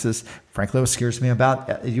at Texas, frankly, what scares me about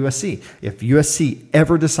USC. If USC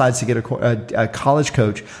ever decides to get a college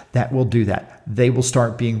coach that will do that, they will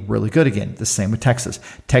start being really good again. The same with Texas.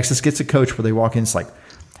 Texas gets a coach where they walk in, it's like,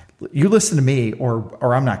 you listen to me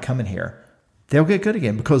or I'm not coming here. They'll get good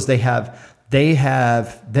again because they are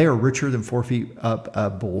richer than 4 feet up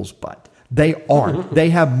a bull's butt. They are.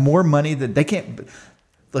 They have more money than they can't.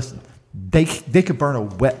 Listen, they could burn a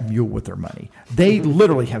wet mule with their money. They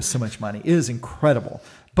literally have so much money. It is incredible.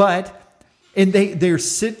 They're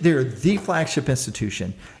the flagship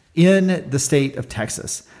institution in the state of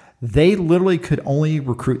Texas. They literally could only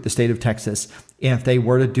recruit the state of Texas if they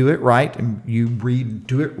were to do it right, and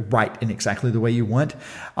do it right in exactly the way you want.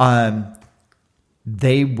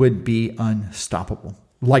 They would be unstoppable,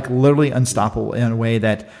 like literally unstoppable in a way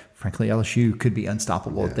that, frankly, LSU could be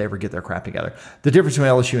unstoppable if they ever get their crap together. The difference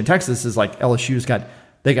between LSU and Texas is like LSU's got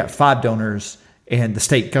 5 donors and the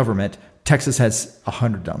state government. Texas has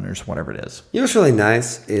 100 donors, whatever it is. You know what's really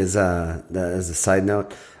nice is, as a side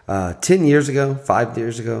note, 10 years ago, 5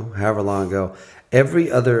 years ago, however long ago,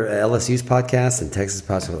 every other LSU's podcast and Texas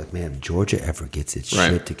podcast were like, man, if Georgia ever gets its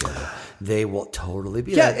shit together, they will totally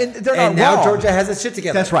be like, and they're not and now wrong. Georgia has its shit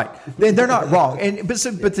together. That's right. They're not wrong.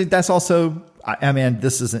 But that's also, I mean,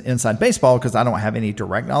 this isn't inside baseball because I don't have any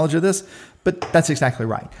direct knowledge of this, but that's exactly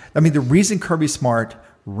right. I mean, the reason Kirby Smart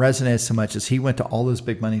resonated so much is he went to all those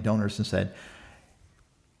big money donors and said,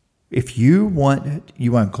 if you want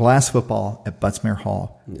glass football at Butts-Mehre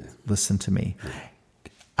Hall, listen to me.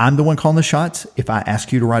 I'm the one calling the shots. If I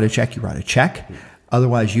ask you to write a check, you write a check.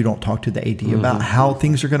 Otherwise, you don't talk to the AD about how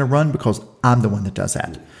things are going to run because I'm the one that does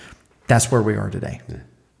that. That's where we are today. Yeah.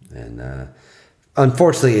 And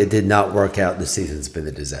unfortunately, it did not work out. The season's been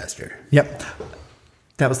a disaster. Yep.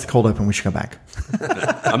 That was the cold open. We should go back.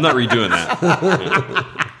 I'm not redoing that.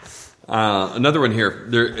 Another one here.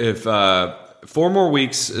 If 4 more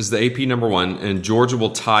weeks is the AP number 1, and Georgia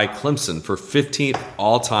will tie Clemson for 15th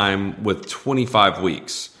all-time with 25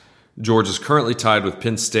 weeks. Georgia's currently tied with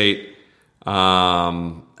Penn State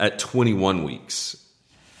at 21 weeks.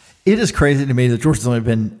 It is crazy to me that Georgia's only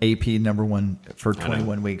been AP number 1 for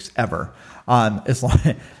 21 weeks ever. As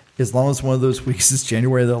long as one of those weeks is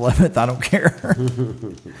January the 11th, I don't care.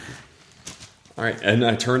 All right, and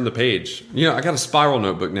I turned the page. I got a spiral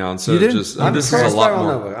notebook now, and so this is a lot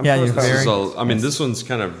more. This one's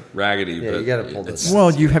kind of raggedy. Yeah, but you got to pull this.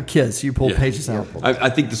 Well, you have kids. You pull pages out. I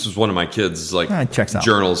think this was one of my kids' checks out.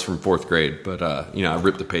 Journals from 4th grade, but I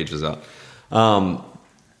ripped the pages out.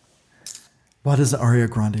 Why does Ariana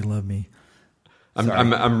Grande love me?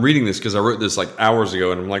 I'm reading this because I wrote this hours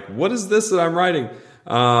ago, and I'm like, what is this that I'm writing?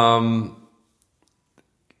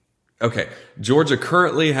 Okay, Georgia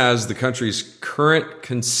currently has the country's current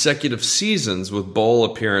consecutive seasons with bowl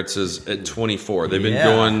appearances at 24. They've been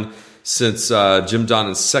going since Jim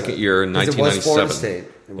Donovan's second year in 1997.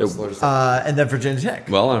 It was Florida State. And then Virginia Tech.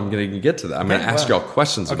 Well, I'm going to get to that. I'm going to ask y'all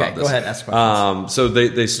questions about this. Go ahead, ask questions. So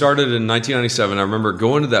they started in 1997. I remember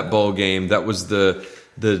going to that bowl game. That was the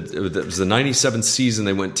 97 season.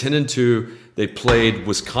 They went 10-2. They played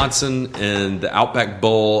Wisconsin in the Outback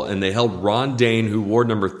Bowl, and they held Ron Dane, who wore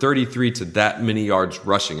number 33, to that many yards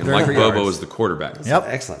rushing. And Mike Bobo was the quarterback. Yep.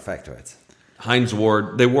 Excellent factoids. Hines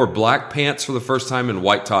they wore black pants for the first time and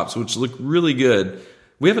white tops, which looked really good.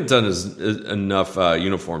 We haven't done enough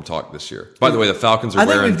uniform talk this year. By the way, the Falcons are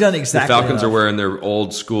wearing. We've done exactly the Falcons enough. are wearing their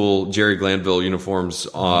old school Jerry Glanville uniforms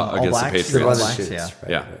against the Patriots.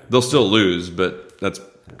 Yeah, they'll still lose, but that's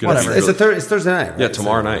good. Whatever. It's Thursday night. Right? Yeah,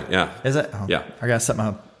 tomorrow night. Yeah, is it? Oh, yeah, I got something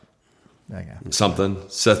up. Something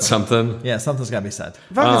something. Yeah, something's got to be said.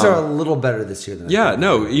 Falcons are a little better this year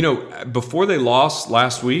than before they lost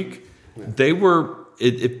last week, they were.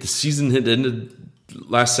 If the season had ended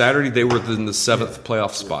last Saturday, they were in the 7th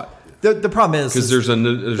playoff spot. The problem is because there's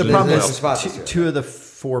the problem is spot two of the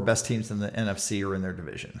 4 best teams in the NFC are in their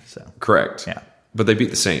division. So correct. Yeah, but they beat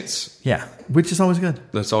the Saints. Yeah, which is always good.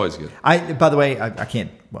 That's always good. By the way, I can't.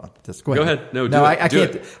 Well, just go ahead. No, I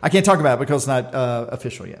can't. I can't talk about it because it's not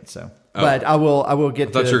official yet. So, but I will get.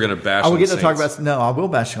 I thought you were going to bash. I will get to Saints. talk about. No, I will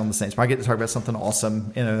bash on the Saints. But I get to talk about something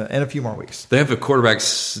awesome in a few more weeks. They have a quarterback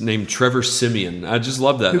named Trevor Siemian. I just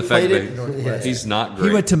love that. Who the fact played that it? He's not great.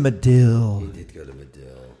 He went to Medill. He did go to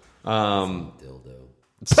Medill. Dildo.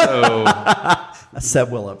 So I set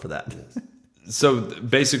Will up for that. So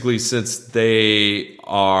basically, since they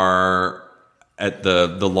are at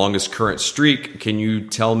the longest current streak, can you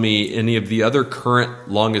tell me any of the other current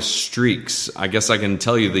longest streaks? I guess I can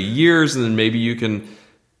tell you the years, and then maybe you can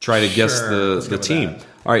Try to guess Let's the go with team. that.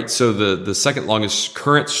 All right, so the second longest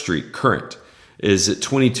current streak, is at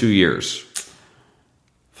 22 years.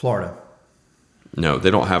 Florida. No,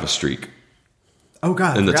 they don't have a streak. Oh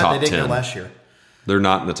God, In the top they didn't 10. go last year. They're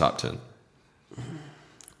not in the top 10.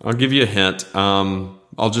 I'll give you a hint.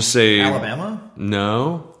 I'll just say Alabama.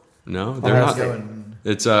 No, they're Ohio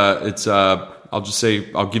not. State. I'll just say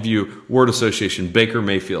I'll give you word association. Baker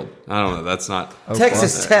Mayfield. I don't know. That's not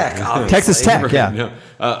Texas Tech. Obviously. Texas Tech. Yeah. No.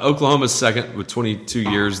 Oklahoma's second with 22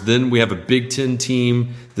 years. Then we have a Big Ten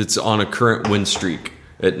team that's on a current win streak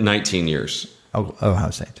at 19 years. Oh, Ohio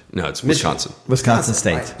State. No, it's Michigan. Wisconsin. Wisconsin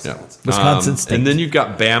State. Right, Yeah. Wisconsin State. And then you've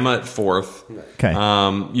got Bama at fourth. Okay.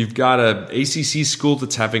 You've got a ACC school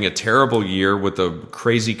that's having a terrible year with a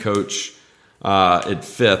crazy coach at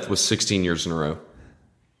fifth with 16 years in a row.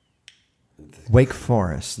 Wake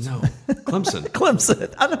Forest. No, Clemson.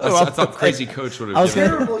 Clemson. I don't know. I thought crazy coach would I have was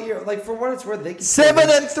given Terrible year. Like for what it's worth, they can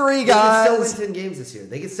 7-3, They guys. can still win 10 games this year.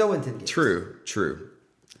 They can still win 10 games. True.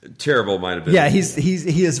 Terrible might have been. Yeah, he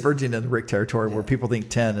is verging into the Rick territory where people think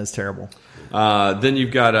 10 is terrible. Then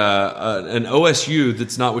you've got an OSU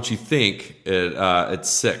that's not what you think at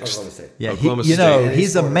sixth. Oklahoma State. Yeah, Oklahoma he's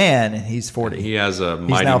He's a 40. man and he's 40. He has a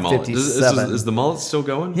mighty now mullet. 57. Is the mullet still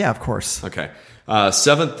going? Yeah, of course. Okay.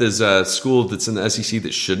 Seventh is a school that's in the SEC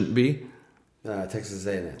that shouldn't be. Texas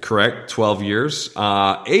A&M. Correct. 12 years.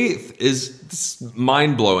 Eighth is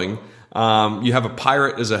mind blowing. You have a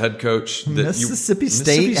Pirate as a head coach. Mississippi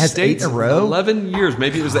State has 8 in a row? 11 years.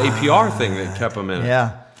 Maybe it was the APR thing that kept them in it.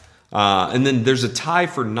 Yeah. And then there's a tie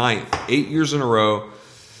for ninth, 8 years in a row.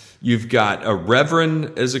 You've got a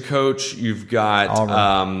Reverend as a coach. You've got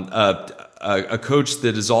a coach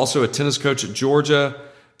that is also a tennis coach at Georgia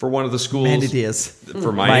for one of the schools. Mandy Diaz.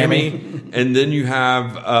 For Miami. And then you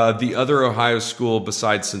have the other Ohio school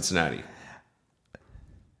besides Cincinnati.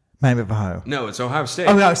 Miami of Ohio. No, it's Ohio State.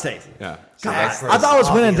 Ohio State. Yeah. God, that's I thought I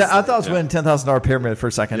was winning. I obviously. thought I was winning $10,000 pyramid for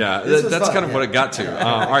a second. Yeah, This was that's fun, kind of yeah. what it got to.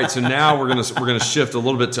 All right, so now we're gonna shift a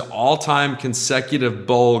little bit to all-time consecutive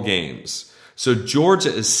bowl games. So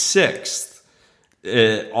Georgia is sixth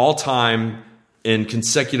all-time in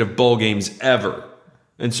consecutive bowl games ever.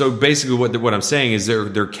 And so basically, what I'm saying is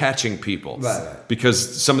they're catching people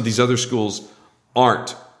because some of these other schools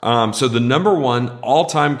aren't. So the number one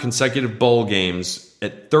all-time consecutive bowl games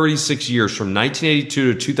at 36 years from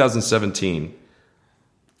 1982 to 2017.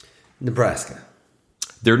 Nebraska.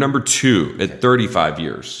 They're number two at 35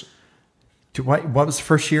 years. What was the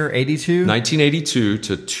first year? 82? 1982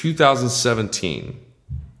 to 2017.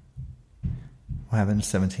 What happened in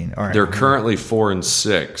 17? All right. They're currently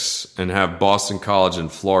 4-6 and have Boston College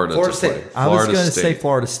and Florida Florida to play. State. I was Florida going to State. say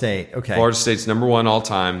Florida State. Okay. Florida State's number one all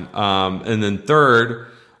time. And then third.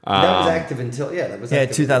 That was active until that was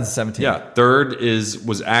active 2017. Yeah, third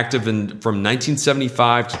was active from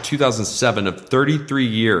 1975 to 2007 of 33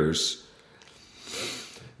 years.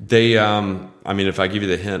 They, if I give you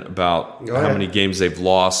the hint about Go how ahead. many games they've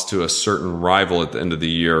lost to a certain rival at the end of the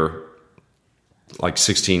year, like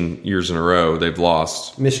 16 years in a row, they've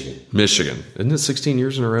lost. Michigan. Isn't it 16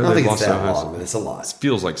 years in a row? I don't they've think it's lost to that Ohio long, State? but it's a lot.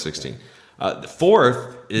 Feels like 16.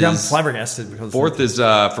 Fourth is I'm flabbergasted because Fourth is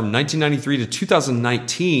from 1993 to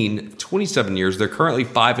 2019, 27 years. They're currently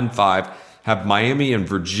 5-5. Have Miami and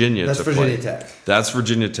Virginia. That's to Virginia play. Tech. That's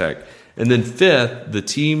Virginia Tech. And then fifth, the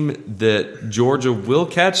team that Georgia will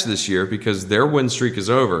catch this year because their win streak is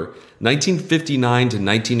over. 1959 to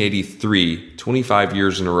 1983, 25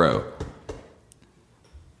 years in a row.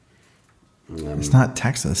 it's not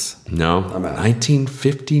Texas. No, I'm out.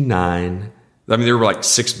 1959. I mean, there were like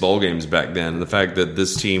 6 bowl games back then. And the fact that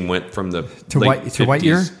this team went from the To late what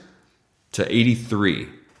year? 50s to 83.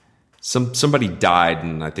 Somebody died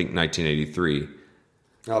in, I think, 1983.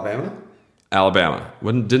 Alabama.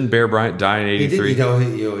 Didn't Bear Bryant die in He did.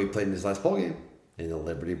 83? He played in his last bowl game in the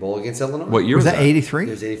Liberty Bowl against Illinois. What year Was was that It 83?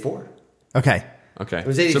 was 84. Okay. Okay. It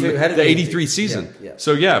was 83. So It had to the be 83 season. Yeah.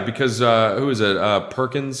 So, yeah, because who was it?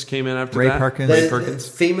 Perkins came in after Ray that? Perkins. Ray Perkins.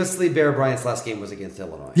 Famously, Bear Bryant's last game was against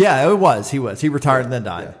Illinois. Yeah, it was. He was. He retired and then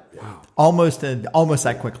died. Wow. Almost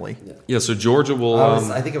that quickly. Yeah, so Georgia will...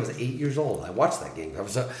 I think I was 8 years old. I watched that game. I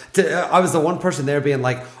was the one person there being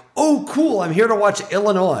like, "Oh, cool! I'm here to watch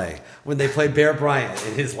Illinois." When they played Bear Bryant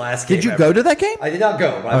in his last game. Did you ever. go to that game? I did not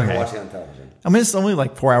go, but I was Okay. watching it on television. I mean, it's only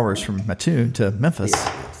like 4 hours from Mattoon to Memphis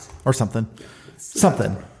or something.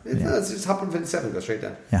 Something. It's just hop on 57, go straight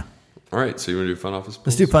down. Yeah. All right, so you want to do Fun Office Pools?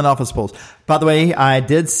 Let's do Fun Office Pools. By the way, I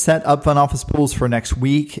did set up Fun Office Pools for next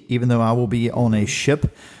week, even though I will be on a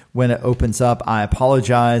ship when it opens up. I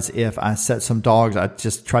apologize if I set some dogs. I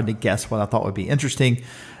just tried to guess what I thought would be interesting.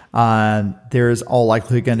 There's all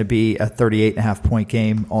likely going to be a 38.5 point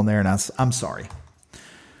game on there, and I'm sorry.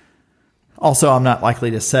 Also, I'm not likely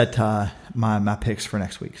to set my picks for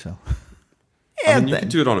next week. So, I mean, you can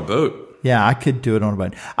do it on a boat. Yeah, I could do it on a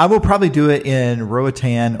boat. I will probably do it in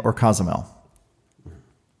Roatan or Cozumel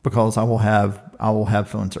because I will have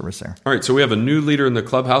phone service there. All right, so we have a new leader in the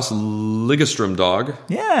clubhouse, Ligastrom Dog.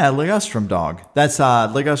 Yeah, Ligastrom Dog. That's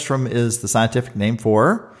Ligastrom is the scientific name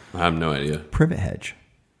for. I have no idea. Privet hedge.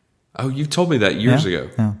 Oh, you told me that years ago.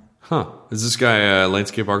 Yeah. Huh? Is this guy a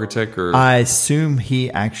landscape architect or? I assume he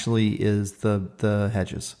actually is the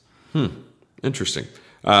hedges. Interesting.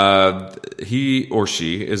 He or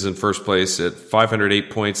she is in first place at 508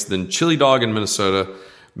 points. Then Chili Dog in Minnesota.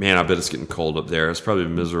 Man, I bet it's getting cold up there. It's probably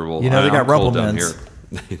miserable. They got cold down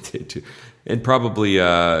Rumplemans. here. They do. And probably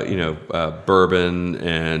bourbon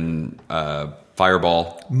and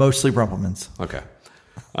Fireball. Mostly Rumplemans. Okay.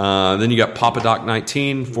 Then you got Papa Doc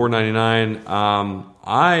 19, $4.99.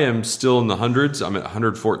 I am still in the hundreds. I'm at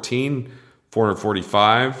 114,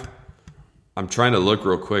 445. I'm trying to look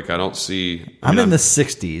real quick. I don't see. I'm in the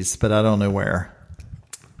 60s, but I don't know where.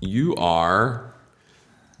 You are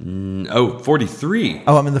 43.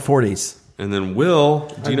 Oh, I'm in the 40s. And then Will,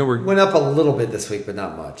 do you know where? Went up a little bit this week, but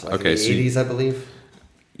not much. Like Okay, in so the 80s, I believe.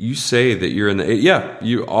 You say that you're in the yeah.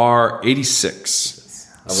 You are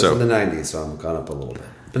 86. I was in the 90s, so I'm gone up a little bit.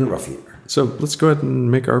 Been a rough year. So let's go ahead and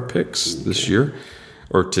make our picks this year,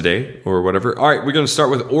 or today, or whatever. All right, we're going to start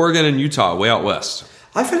with Oregon and Utah, way out west.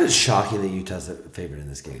 I find it shocking that Utah's a favorite in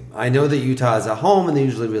this game. I know that Utah is at home and they're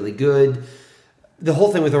usually really good. The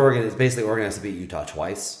whole thing with Oregon is basically Oregon has to beat Utah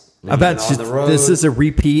twice. I bet this is a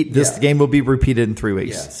repeat. This game will be repeated in 3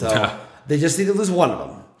 weeks. Yeah, so they just need to lose one of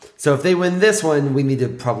them. So if they win this one, we need to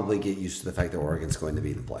probably get used to the fact that Oregon's going to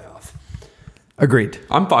be in the playoff. Agreed.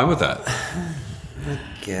 I'm fine with that. I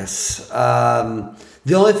guess.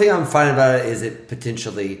 The only thing I'm fine about it is it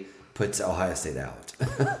potentially puts Ohio State out.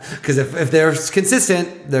 Because if they're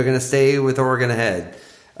consistent, they're going to stay with Oregon ahead.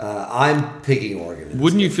 I'm picking Oregon.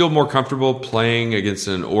 Wouldn't you feel more comfortable playing against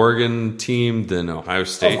an Oregon team than Ohio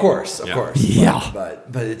State? Of course. Yeah.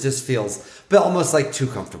 But it just feels almost like too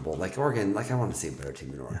comfortable. Like Oregon, I want to see a better team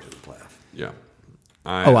than Oregon in the playoff. Yeah.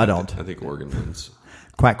 I don't. I think Oregon wins.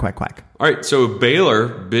 Quack, quack, quack. All right, so Baylor,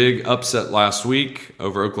 big upset last week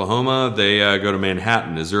over Oklahoma. They go to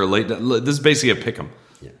Manhattan. Is there a late? This is basically a pick 'em.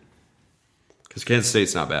 Yeah. Because Kansas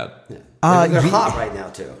State's not bad. Yeah. They're hot right now,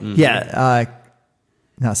 too. Mm-hmm. Yeah.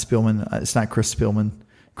 Not Spielman. It's not Chris Spielman.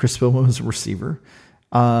 Chris Spielman was a receiver.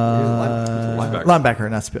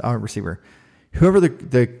 Linebacker, not receiver. Whoever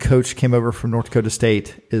the coach came over from North Dakota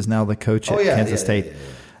State is now the coach at Kansas State.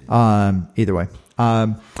 Yeah. Either way.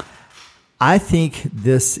 I think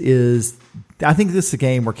this is a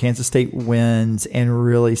game where Kansas State wins and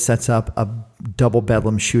really sets up a double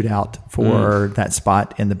bedlam shootout for that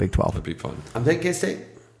spot in the Big 12. That'd be fun. I'm taking K-State.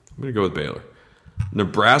 I'm going to go with Baylor.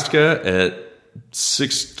 Nebraska at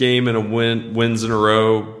 6 wins in a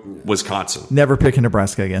row. Wisconsin. Never picking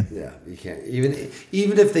Nebraska again. Yeah, you can't.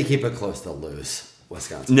 Even if they keep it close, they'll lose.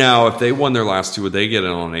 Wisconsin. Now, if they won their last 2, would they get in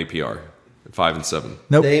on APR? 5-7.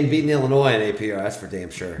 Nope. They ain't beating Illinois in APR. That's for damn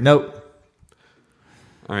sure. Nope.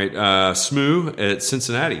 All right, SMU at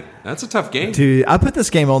Cincinnati. That's a tough game. Dude, I put this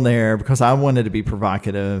game on there because I wanted to be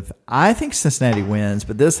provocative. I think Cincinnati wins,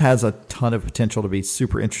 but this has a ton of potential to be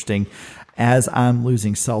super interesting as I'm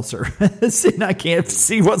losing Seltzer. And I can't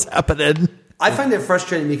see what's happening. I find it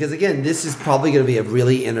frustrating because, again, this is probably going to be a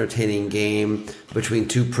really entertaining game between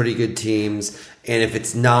two pretty good teams. And if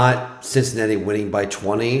it's not Cincinnati winning by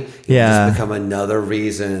 20, it'll just become another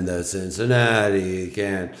reason that Cincinnati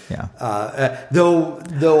can. Yeah.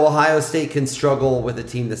 Though Ohio State can struggle with a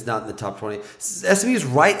team that's not in the top 20. SMU is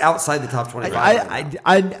right outside the top 20.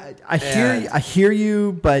 I hear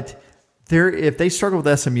you, but if they struggle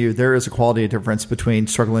with SMU, there is a quality difference between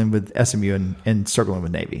struggling with SMU and struggling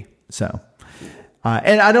with Navy. So.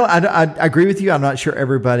 And I agree with you. I'm not sure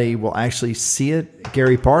everybody will actually see it.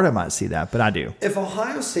 Gary Parda might see that, but I do. If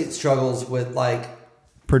Ohio State struggles with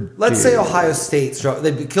Purdue. Let's say Ohio State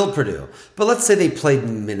they killed Purdue, but let's say they played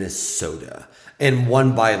Minnesota and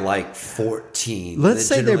won by 14. Let's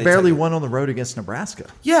say they barely won on the road against Nebraska.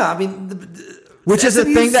 Yeah, I mean, which is a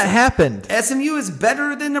thing that happened. SMU is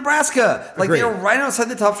better than Nebraska. They're right outside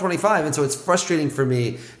the top 25, and so it's frustrating for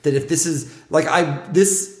me that if this is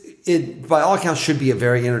it by all accounts should be a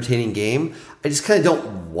very entertaining game. I just kind of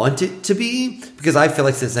don't want it to be because I feel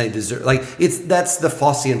like Cincinnati deserves that's the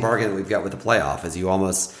Faustian bargain that we've got with the playoff. Is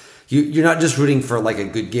you're not just rooting for a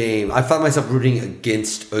good game. I found myself rooting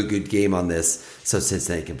against a good game on this, so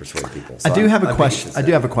Cincinnati can persuade people. So I do have a question. I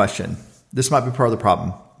do have a question. This might be part of the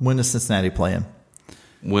problem. When is Cincinnati playing?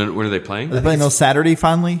 When are they playing? Are they playing on Saturday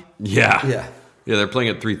finally? Yeah. They're playing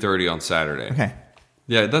at 3:30 on Saturday. Okay.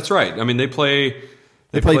 Yeah, that's right. I mean, they played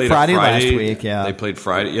Friday last week, yeah. They played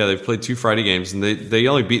Friday. Yeah, they've played 2 Friday games, and they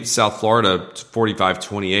only beat South Florida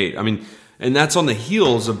 45-28. I mean, and that's on the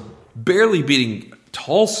heels of barely beating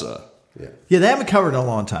Tulsa. Yeah, they haven't covered in a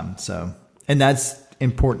long time, so and that's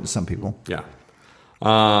important to some people. Yeah.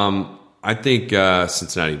 I think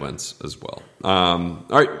Cincinnati wins as well. All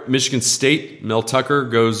right, Michigan State, Mel Tucker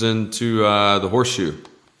goes into the Horseshoe.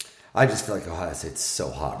 I just feel like Ohio State's so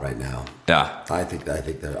hot right now. Yeah. I think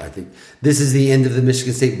this is the end of the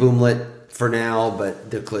Michigan State boomlet for now, but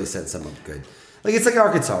they're clearly setting something up good. Like, it's like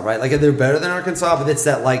Arkansas, right? Like, they're better than Arkansas, but it's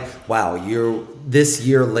that, like, wow, this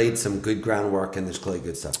year laid some good groundwork, and there's clearly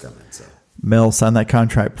good stuff coming. So Mel signed that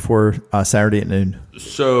contract before Saturday at noon.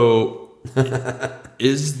 So,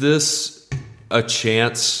 is this a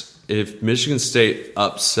chance if Michigan State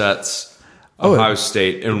upsets Ohio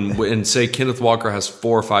State and say Kenneth Walker has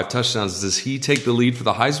 4 or 5 touchdowns, does he take the lead for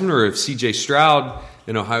the Heisman, or if C.J. Stroud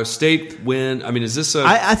in Ohio State win? I mean, is this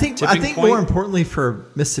I think point? More importantly for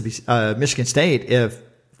Michigan State, if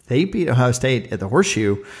they beat Ohio State at the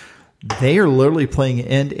Horseshoe, they are literally playing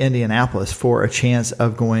in Indianapolis for a chance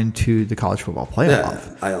of going to the college football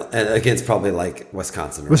playoff. Yeah, and against probably like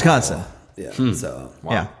Wisconsin. Yeah. So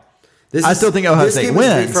wow. Yeah. I still think Ohio State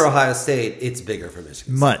wins. For Ohio State, it's bigger for Michigan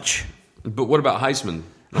State. Much. But what about Heisman?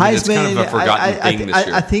 Heisman, it's kind of a forgotten thing this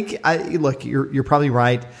year. I think look, you're probably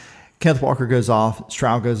right. Kenneth Walker goes off,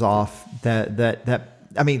 Stroud goes off. I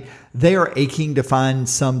mean, they are aching to find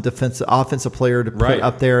some offensive player to put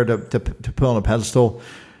up there to put on a pedestal.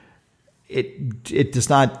 It does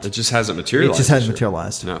not. It just hasn't materialized. It just hasn't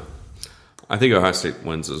materialized. No. I think Ohio State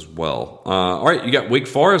wins as well. All right, you got Wake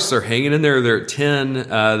Forest. They're hanging in there. They're at 10.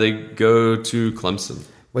 They go to Clemson.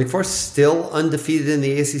 Wake Forest still undefeated in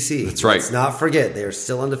the ACC. That's right. Let's not forget they are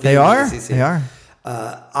still undefeated in the ACC. They are.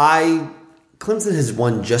 Clemson has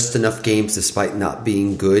won just enough games despite not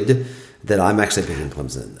being good that I'm actually picking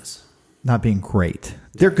Clemson in this. Not being great.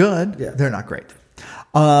 They're good. Yeah. They're not great.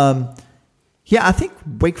 I think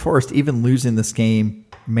Wake Forest even losing this game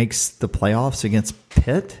makes the playoffs against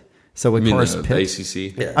Pitt. So Wake Forest, Pitt, the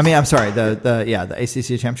ACC. Yeah. I mean, I'm sorry, the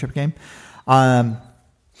ACC championship game.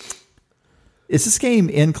 Is this game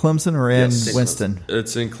in Clemson or in Winston?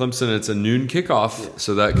 It's in Clemson. It's a noon kickoff,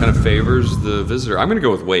 so that kind of favors the visitor. I'm going to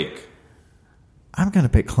go with Wake. I'm going to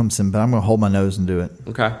pick Clemson, but I'm going to hold my nose and do it.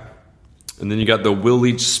 Okay. And then you got the Will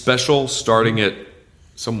Leach special starting at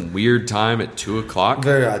some weird time at 2:00.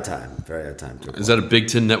 Very odd time. Is that a Big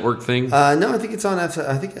Ten Network thing? No, I think it's on. No, it's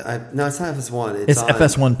not FS1. It's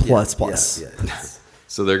FS1 plus. Yeah.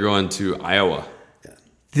 So they're going to Iowa.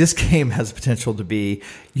 This game has potential to be.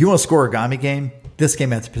 You want to score a Gami game? This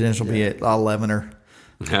game has the potential to be at 11 or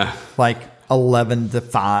like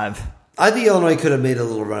 11-5. I think Illinois could have made a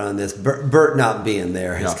little run on this. Burt not being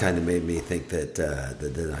there has kind of made me think that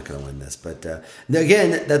they're not going to win this. But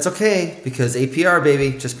again, that's okay because APR,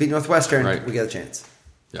 baby, just beat Northwestern. Right. We got a chance.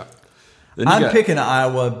 Yeah. I'm picking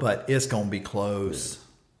Iowa, but it's going to be close.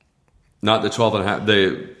 Not the 12.5.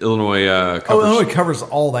 The Illinois covers. Illinois covers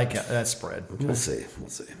all that spread. Okay. We'll see.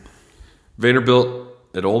 Vanderbilt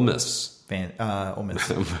at Ole Miss. Ole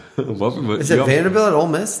Miss. Is it Vanderbilt at Ole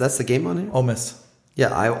Miss? That's the game on here? Ole Miss.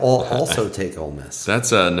 Yeah, I also take Ole Miss.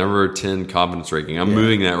 That's a number 10 confidence ranking. I'm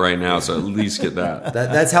moving that right now, so at least get that.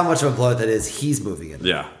 That's how much of a blow that is. He's moving it.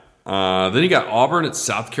 Yeah. Then you got Auburn at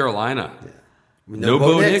South Carolina. Yeah. No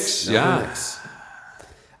Bo Nix.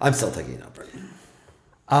 I'm still taking Auburn.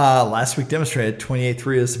 Last week demonstrated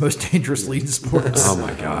 28-3 is the most dangerous lead in sports. Oh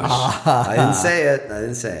my gosh! I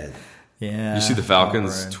didn't say it. Yeah. You see the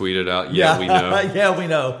Falcons tweeted out. Yeah, we know. Yeah, we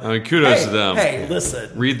know. I mean, kudos to them. Hey,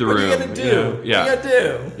 listen. Read the room. What are you gonna do? What are you gonna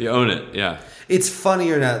do? You own it. Yeah. It's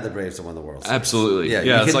funnier now that the Braves have won the World Series. Absolutely.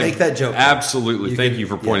 Yeah, you can make that joke. Absolutely. Thank you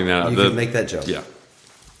for pointing that out. You can make that joke. Yeah.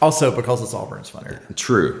 Also, because it's Auburn, it's funnier.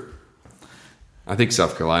 True. I think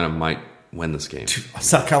South Carolina might win this game.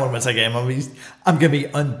 South Carolina wins that game. I'm going to be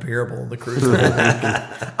unbearable in the cruise.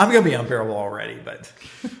 I'm going to be unbearable already, but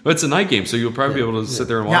it's a night game, so you'll probably be able to sit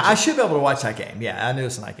there and watch. Yeah, I should be able to watch that game. Yeah, I knew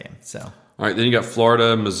it's a night game. So, all right, then you got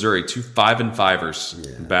Florida, Missouri, 2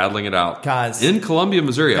 5-5ers battling it out, guys. In Columbia,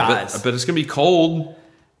 Missouri. I bet it's going to be cold,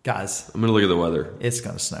 guys. I'm going to look at the weather. It's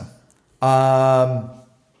going to snow.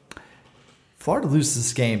 Florida loses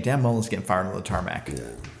this game. Dan Mullen's getting fired on the tarmac. Yeah.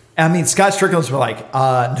 I mean, Scott Strickland's were like,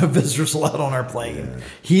 no visitors allowed on our plane. Yeah.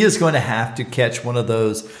 He is going to have to catch one of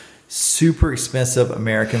those super expensive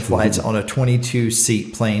American flights on a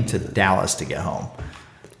 22-seat plane to Dallas to get home.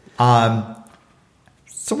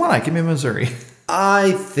 So why not? Give me Missouri.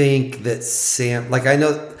 I think that I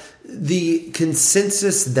know the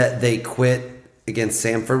consensus that they quit against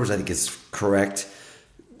Samford, which I think is correct,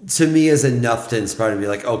 to me is enough to inspire me to be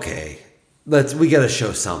like, okay, we got to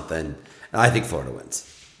show something. And I think Florida wins.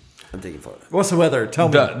 I'm taking Florida. What's the weather? Tell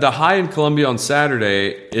me. The high in Columbia on Saturday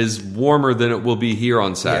is warmer than it will be here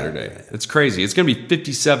on Saturday. Yeah. It's crazy. It's going to be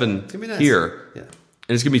 57 nice. here, Yeah. and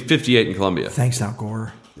it's going to be 58 in Columbia. Thanks, Al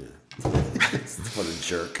Gore. What a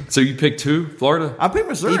jerk. So you picked who? Florida? I picked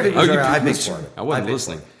Missouri. He picked Oh, you Missouri. picked I picked Missouri. Florida. I wasn't picked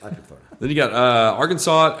listening. Florida. I picked Florida. Then you got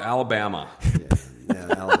Arkansas, Alabama.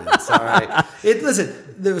 Yeah, Alabama. It's all right.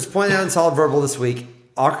 Listen, there was pointed out in Solid Verbal this week,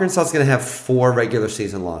 Arkansas is going to have 4 regular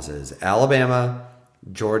season losses. Alabama,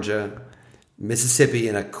 Georgia, Mississippi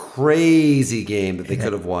in a crazy game that they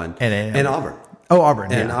could have won. And Auburn. Oh,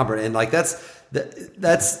 Auburn. And yeah. Auburn. And like that's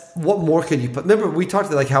what more could you put? Remember we talked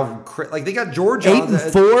about like how like they got Georgia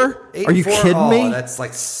 8-4? Are you kidding me? That's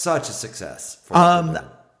like such a success.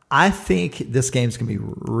 I think this game's going to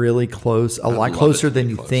be really close, a lot love closer it to than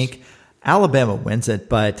be you close. think. Alabama wins it,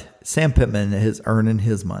 but Sam Pittman is earning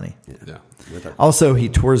his money. Yeah. Also, he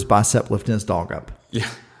tore his bicep lifting his dog up. Yeah.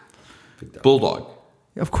 Bulldog.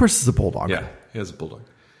 Of course, it's a bulldog. Yeah, he has a bulldog.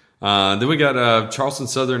 Then we got Charleston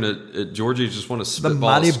Southern at Georgia. Just want to The spitball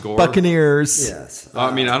mighty a score. Buccaneers. Yes.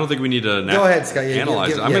 I mean, I don't think we need to Go ahead, Scott. Yeah, analyze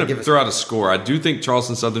give- it. I'm yeah, going give to us- throw out a score. I do think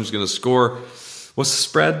Charleston Southern's going to score. What's the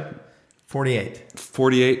spread? 48.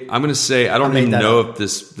 48. I'm going to say I don't made even that know up.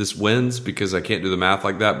 if this wins because I can't do the math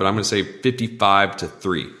like that. But I'm going to say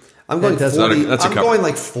 55-3. I'm going That does- 40. that's a I'm cover. going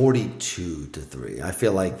like 42-3. I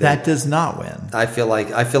feel like That does not win. I feel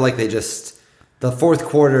like they just the fourth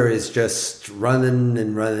quarter is just running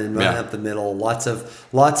Yeah. up the middle. Lots of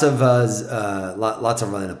running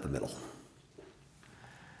up the middle.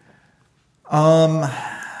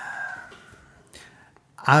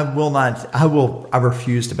 I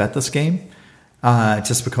refuse to bet this game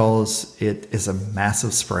just because it is a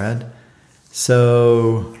massive spread.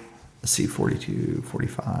 So let's see, 42,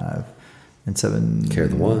 45, and 7. Carry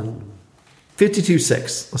the one.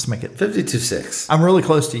 52-6. Let's make it. 52-6. I'm really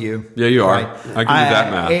close to you. Yeah, you are. Right. I can do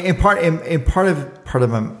that math. And part of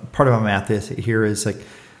my math here is like,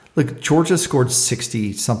 look, Georgia scored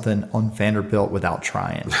 60 something on Vanderbilt without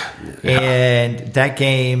trying, and that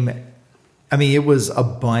game, I mean, it was a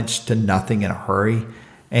bunch to nothing in a hurry,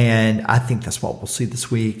 and I think that's what we'll see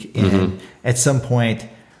this week. And at some point,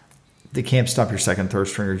 they can't stop your second, third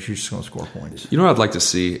stringers. You're just going to score points. You know what I'd like to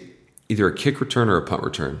see? Either a kick return or a punt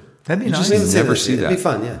return. That'd be You nice. just never see It'd that. be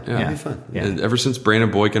fun, yeah. Yeah. It'd be fun. Yeah. And ever since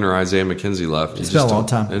Brandon Boykin or Isaiah McKenzie left, It's been a long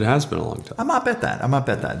time. It has been a long time. I might bet that.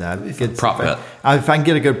 That'd get Prop bet. If I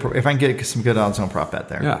can get some good odds on prop bet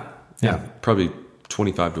there. Yeah. Probably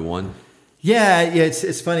 25-1. Yeah.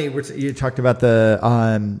 It's funny. You talked about the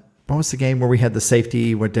what was the game where we had the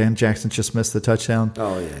safety where Dan Jackson just missed the touchdown?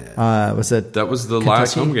 Oh yeah. Was it? That was the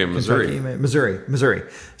last home game, Missouri. Missouri.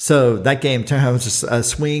 So that game, tell you how just a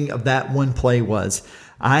swing of that one play was.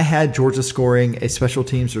 I had Georgia scoring a special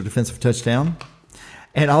teams or defensive touchdown,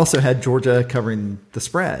 and I also had Georgia covering the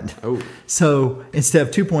spread. Oh. So instead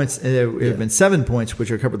of 2 points, it would have been 7 points,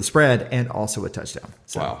 which would cover the spread and also a touchdown.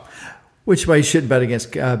 So, Wow. Which way you shouldn't bet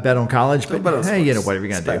against bet on college, but bet on hey, sports. whatever you're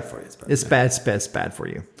gonna It's do. bad for you. It's bad for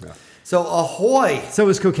you. So ahoy, So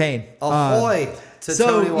is cocaine. ahoy to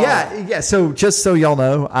Tony Wild. yeah. So just so y'all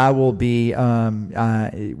know, I will be.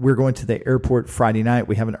 We're going to the airport Friday night.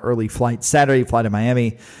 We have an early flight Saturday, fly to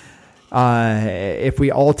Miami. If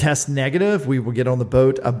we all test negative, we will get on the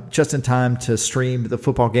boat just in time to stream the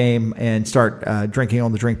football game and start drinking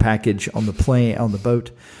on the drink package on the plane on the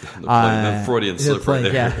boat. The Freudian slip right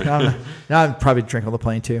there. Yeah, I'll probably drink on the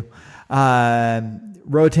plane too.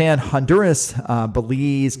 Roatan, Honduras,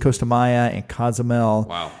 Belize, Costa Maya, and Cozumel.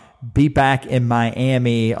 Wow. Be back in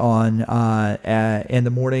Miami on in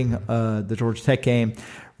the morning, the Georgia Tech game.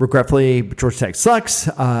 Regretfully, Georgia Tech sucks,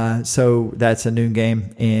 so that's a noon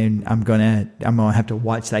game, and I'm gonna have to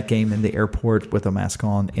watch that game in the airport with a mask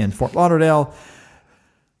on in Fort Lauderdale.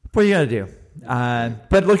 What are you gonna do?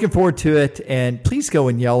 But looking forward to it, and please go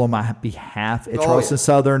and yell on my behalf at Charleston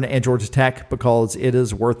Southern and Georgia Tech because it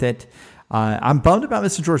is worth it. I'm bummed about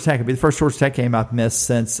missing Georgia Tech. It'll be the first Georgia Tech game I've missed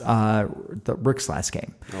since the Rick's last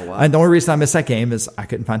game. Oh, wow. And the only reason I missed that game is I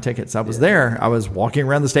couldn't find tickets. I was there. I was walking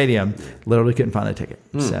around the stadium, literally couldn't find a ticket.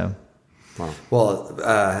 So, Well,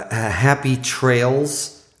 happy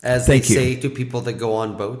trails, as Thank they you. say to people that go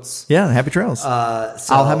on boats. yeah, happy trails. So,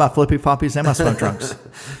 I'll have my flippy floppies and my smoke trunks.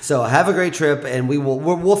 So have a great trip, and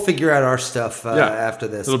we'll figure out our stuff after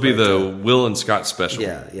this. It'll be But, the Will and Scott special.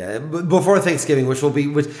 yeah. Before Thanksgiving, which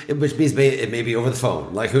means it may be over the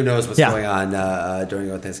phone. Like who knows what's Yeah. going on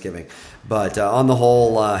during our Thanksgiving. But on the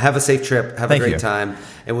whole, have a safe trip. Have Thank a great you. time.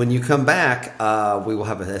 And when you come back, we will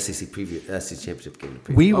have an SEC championship game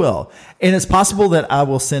to preview. We will. And it's possible that I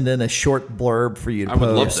will send in a short blurb for you to I would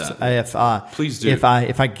post. love post. that. Please do. If I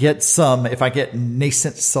get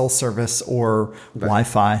nascent cell service or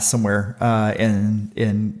Wi-Fi somewhere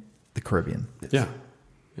in the Caribbean. Yeah.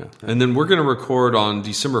 Yeah. And then we're going to record on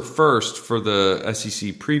December 1st for the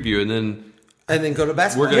SEC preview, and then go to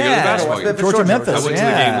basketball. We're going to go to basketball game. Georgia Memphis. I went to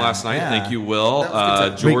the game last night. Yeah. Thank you, Will.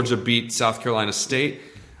 Georgia beat South Carolina State.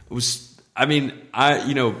 It was. I mean,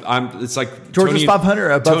 it's like Georgia's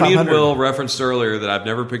 500. Above Tony 500. and Will referenced earlier that I've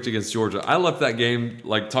never picked against Georgia. I left that game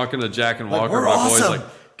like talking to Jack and Walker, we're my awesome. boys,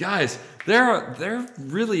 like, guys, they're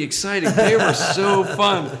really exciting. They were so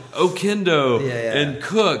fun. Okendo and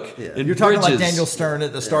Cook and You're talking Bridges. like Daniel Stern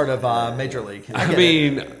at the start of Major League. I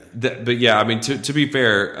mean, to be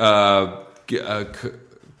fair,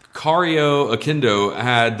 Kario Okendo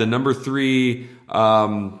had the number 3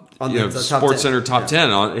 Sports Center top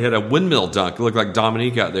 10. He had a windmill dunk. It looked like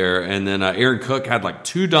Dominique out there. And then Aaron Cook had like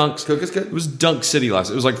 2 dunks. Cook is good. It was Dunk City last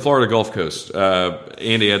night. It was like Florida Gulf Coast,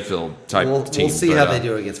 Andy Edfield type team. We'll see how they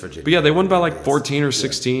do against Virginia. But yeah, they won by like 14 or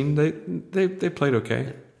 16. They played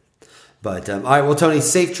okay. But all right, well, Tony,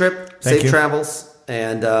 safe trip, safe travels,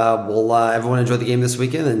 and we'll everyone enjoy the game this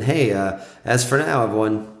weekend. And hey, as for now,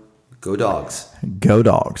 everyone, go Dogs. Go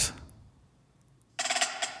Dogs.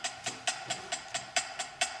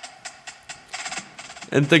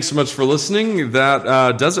 And thanks so much for listening.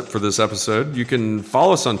 That does it for this episode. You can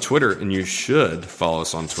follow us on Twitter, and you should follow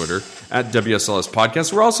us on Twitter at WSLS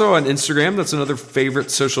Podcast. We're also on Instagram. That's another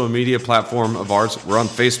favorite social media platform of ours. We're on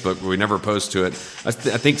Facebook, but we never post to it. I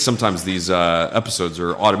think sometimes these episodes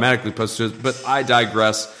are automatically posted to it, but I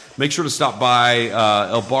digress. Make sure to stop by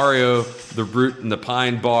El Barrio, The Root, and the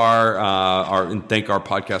Pine Bar, and thank our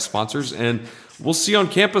podcast sponsors. And we'll see you on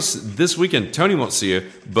campus this weekend. Tony won't see you,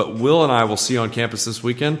 but Will and I will see you on campus this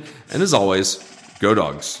weekend. And as always, go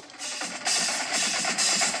Dogs.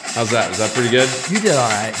 How's that? Is that pretty good? You did all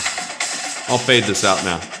right. I'll fade this out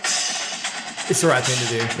now. It's the right thing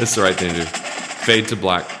to do. It's the right thing to do. Fade to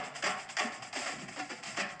black.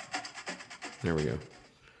 There we go.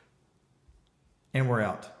 And we're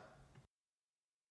out.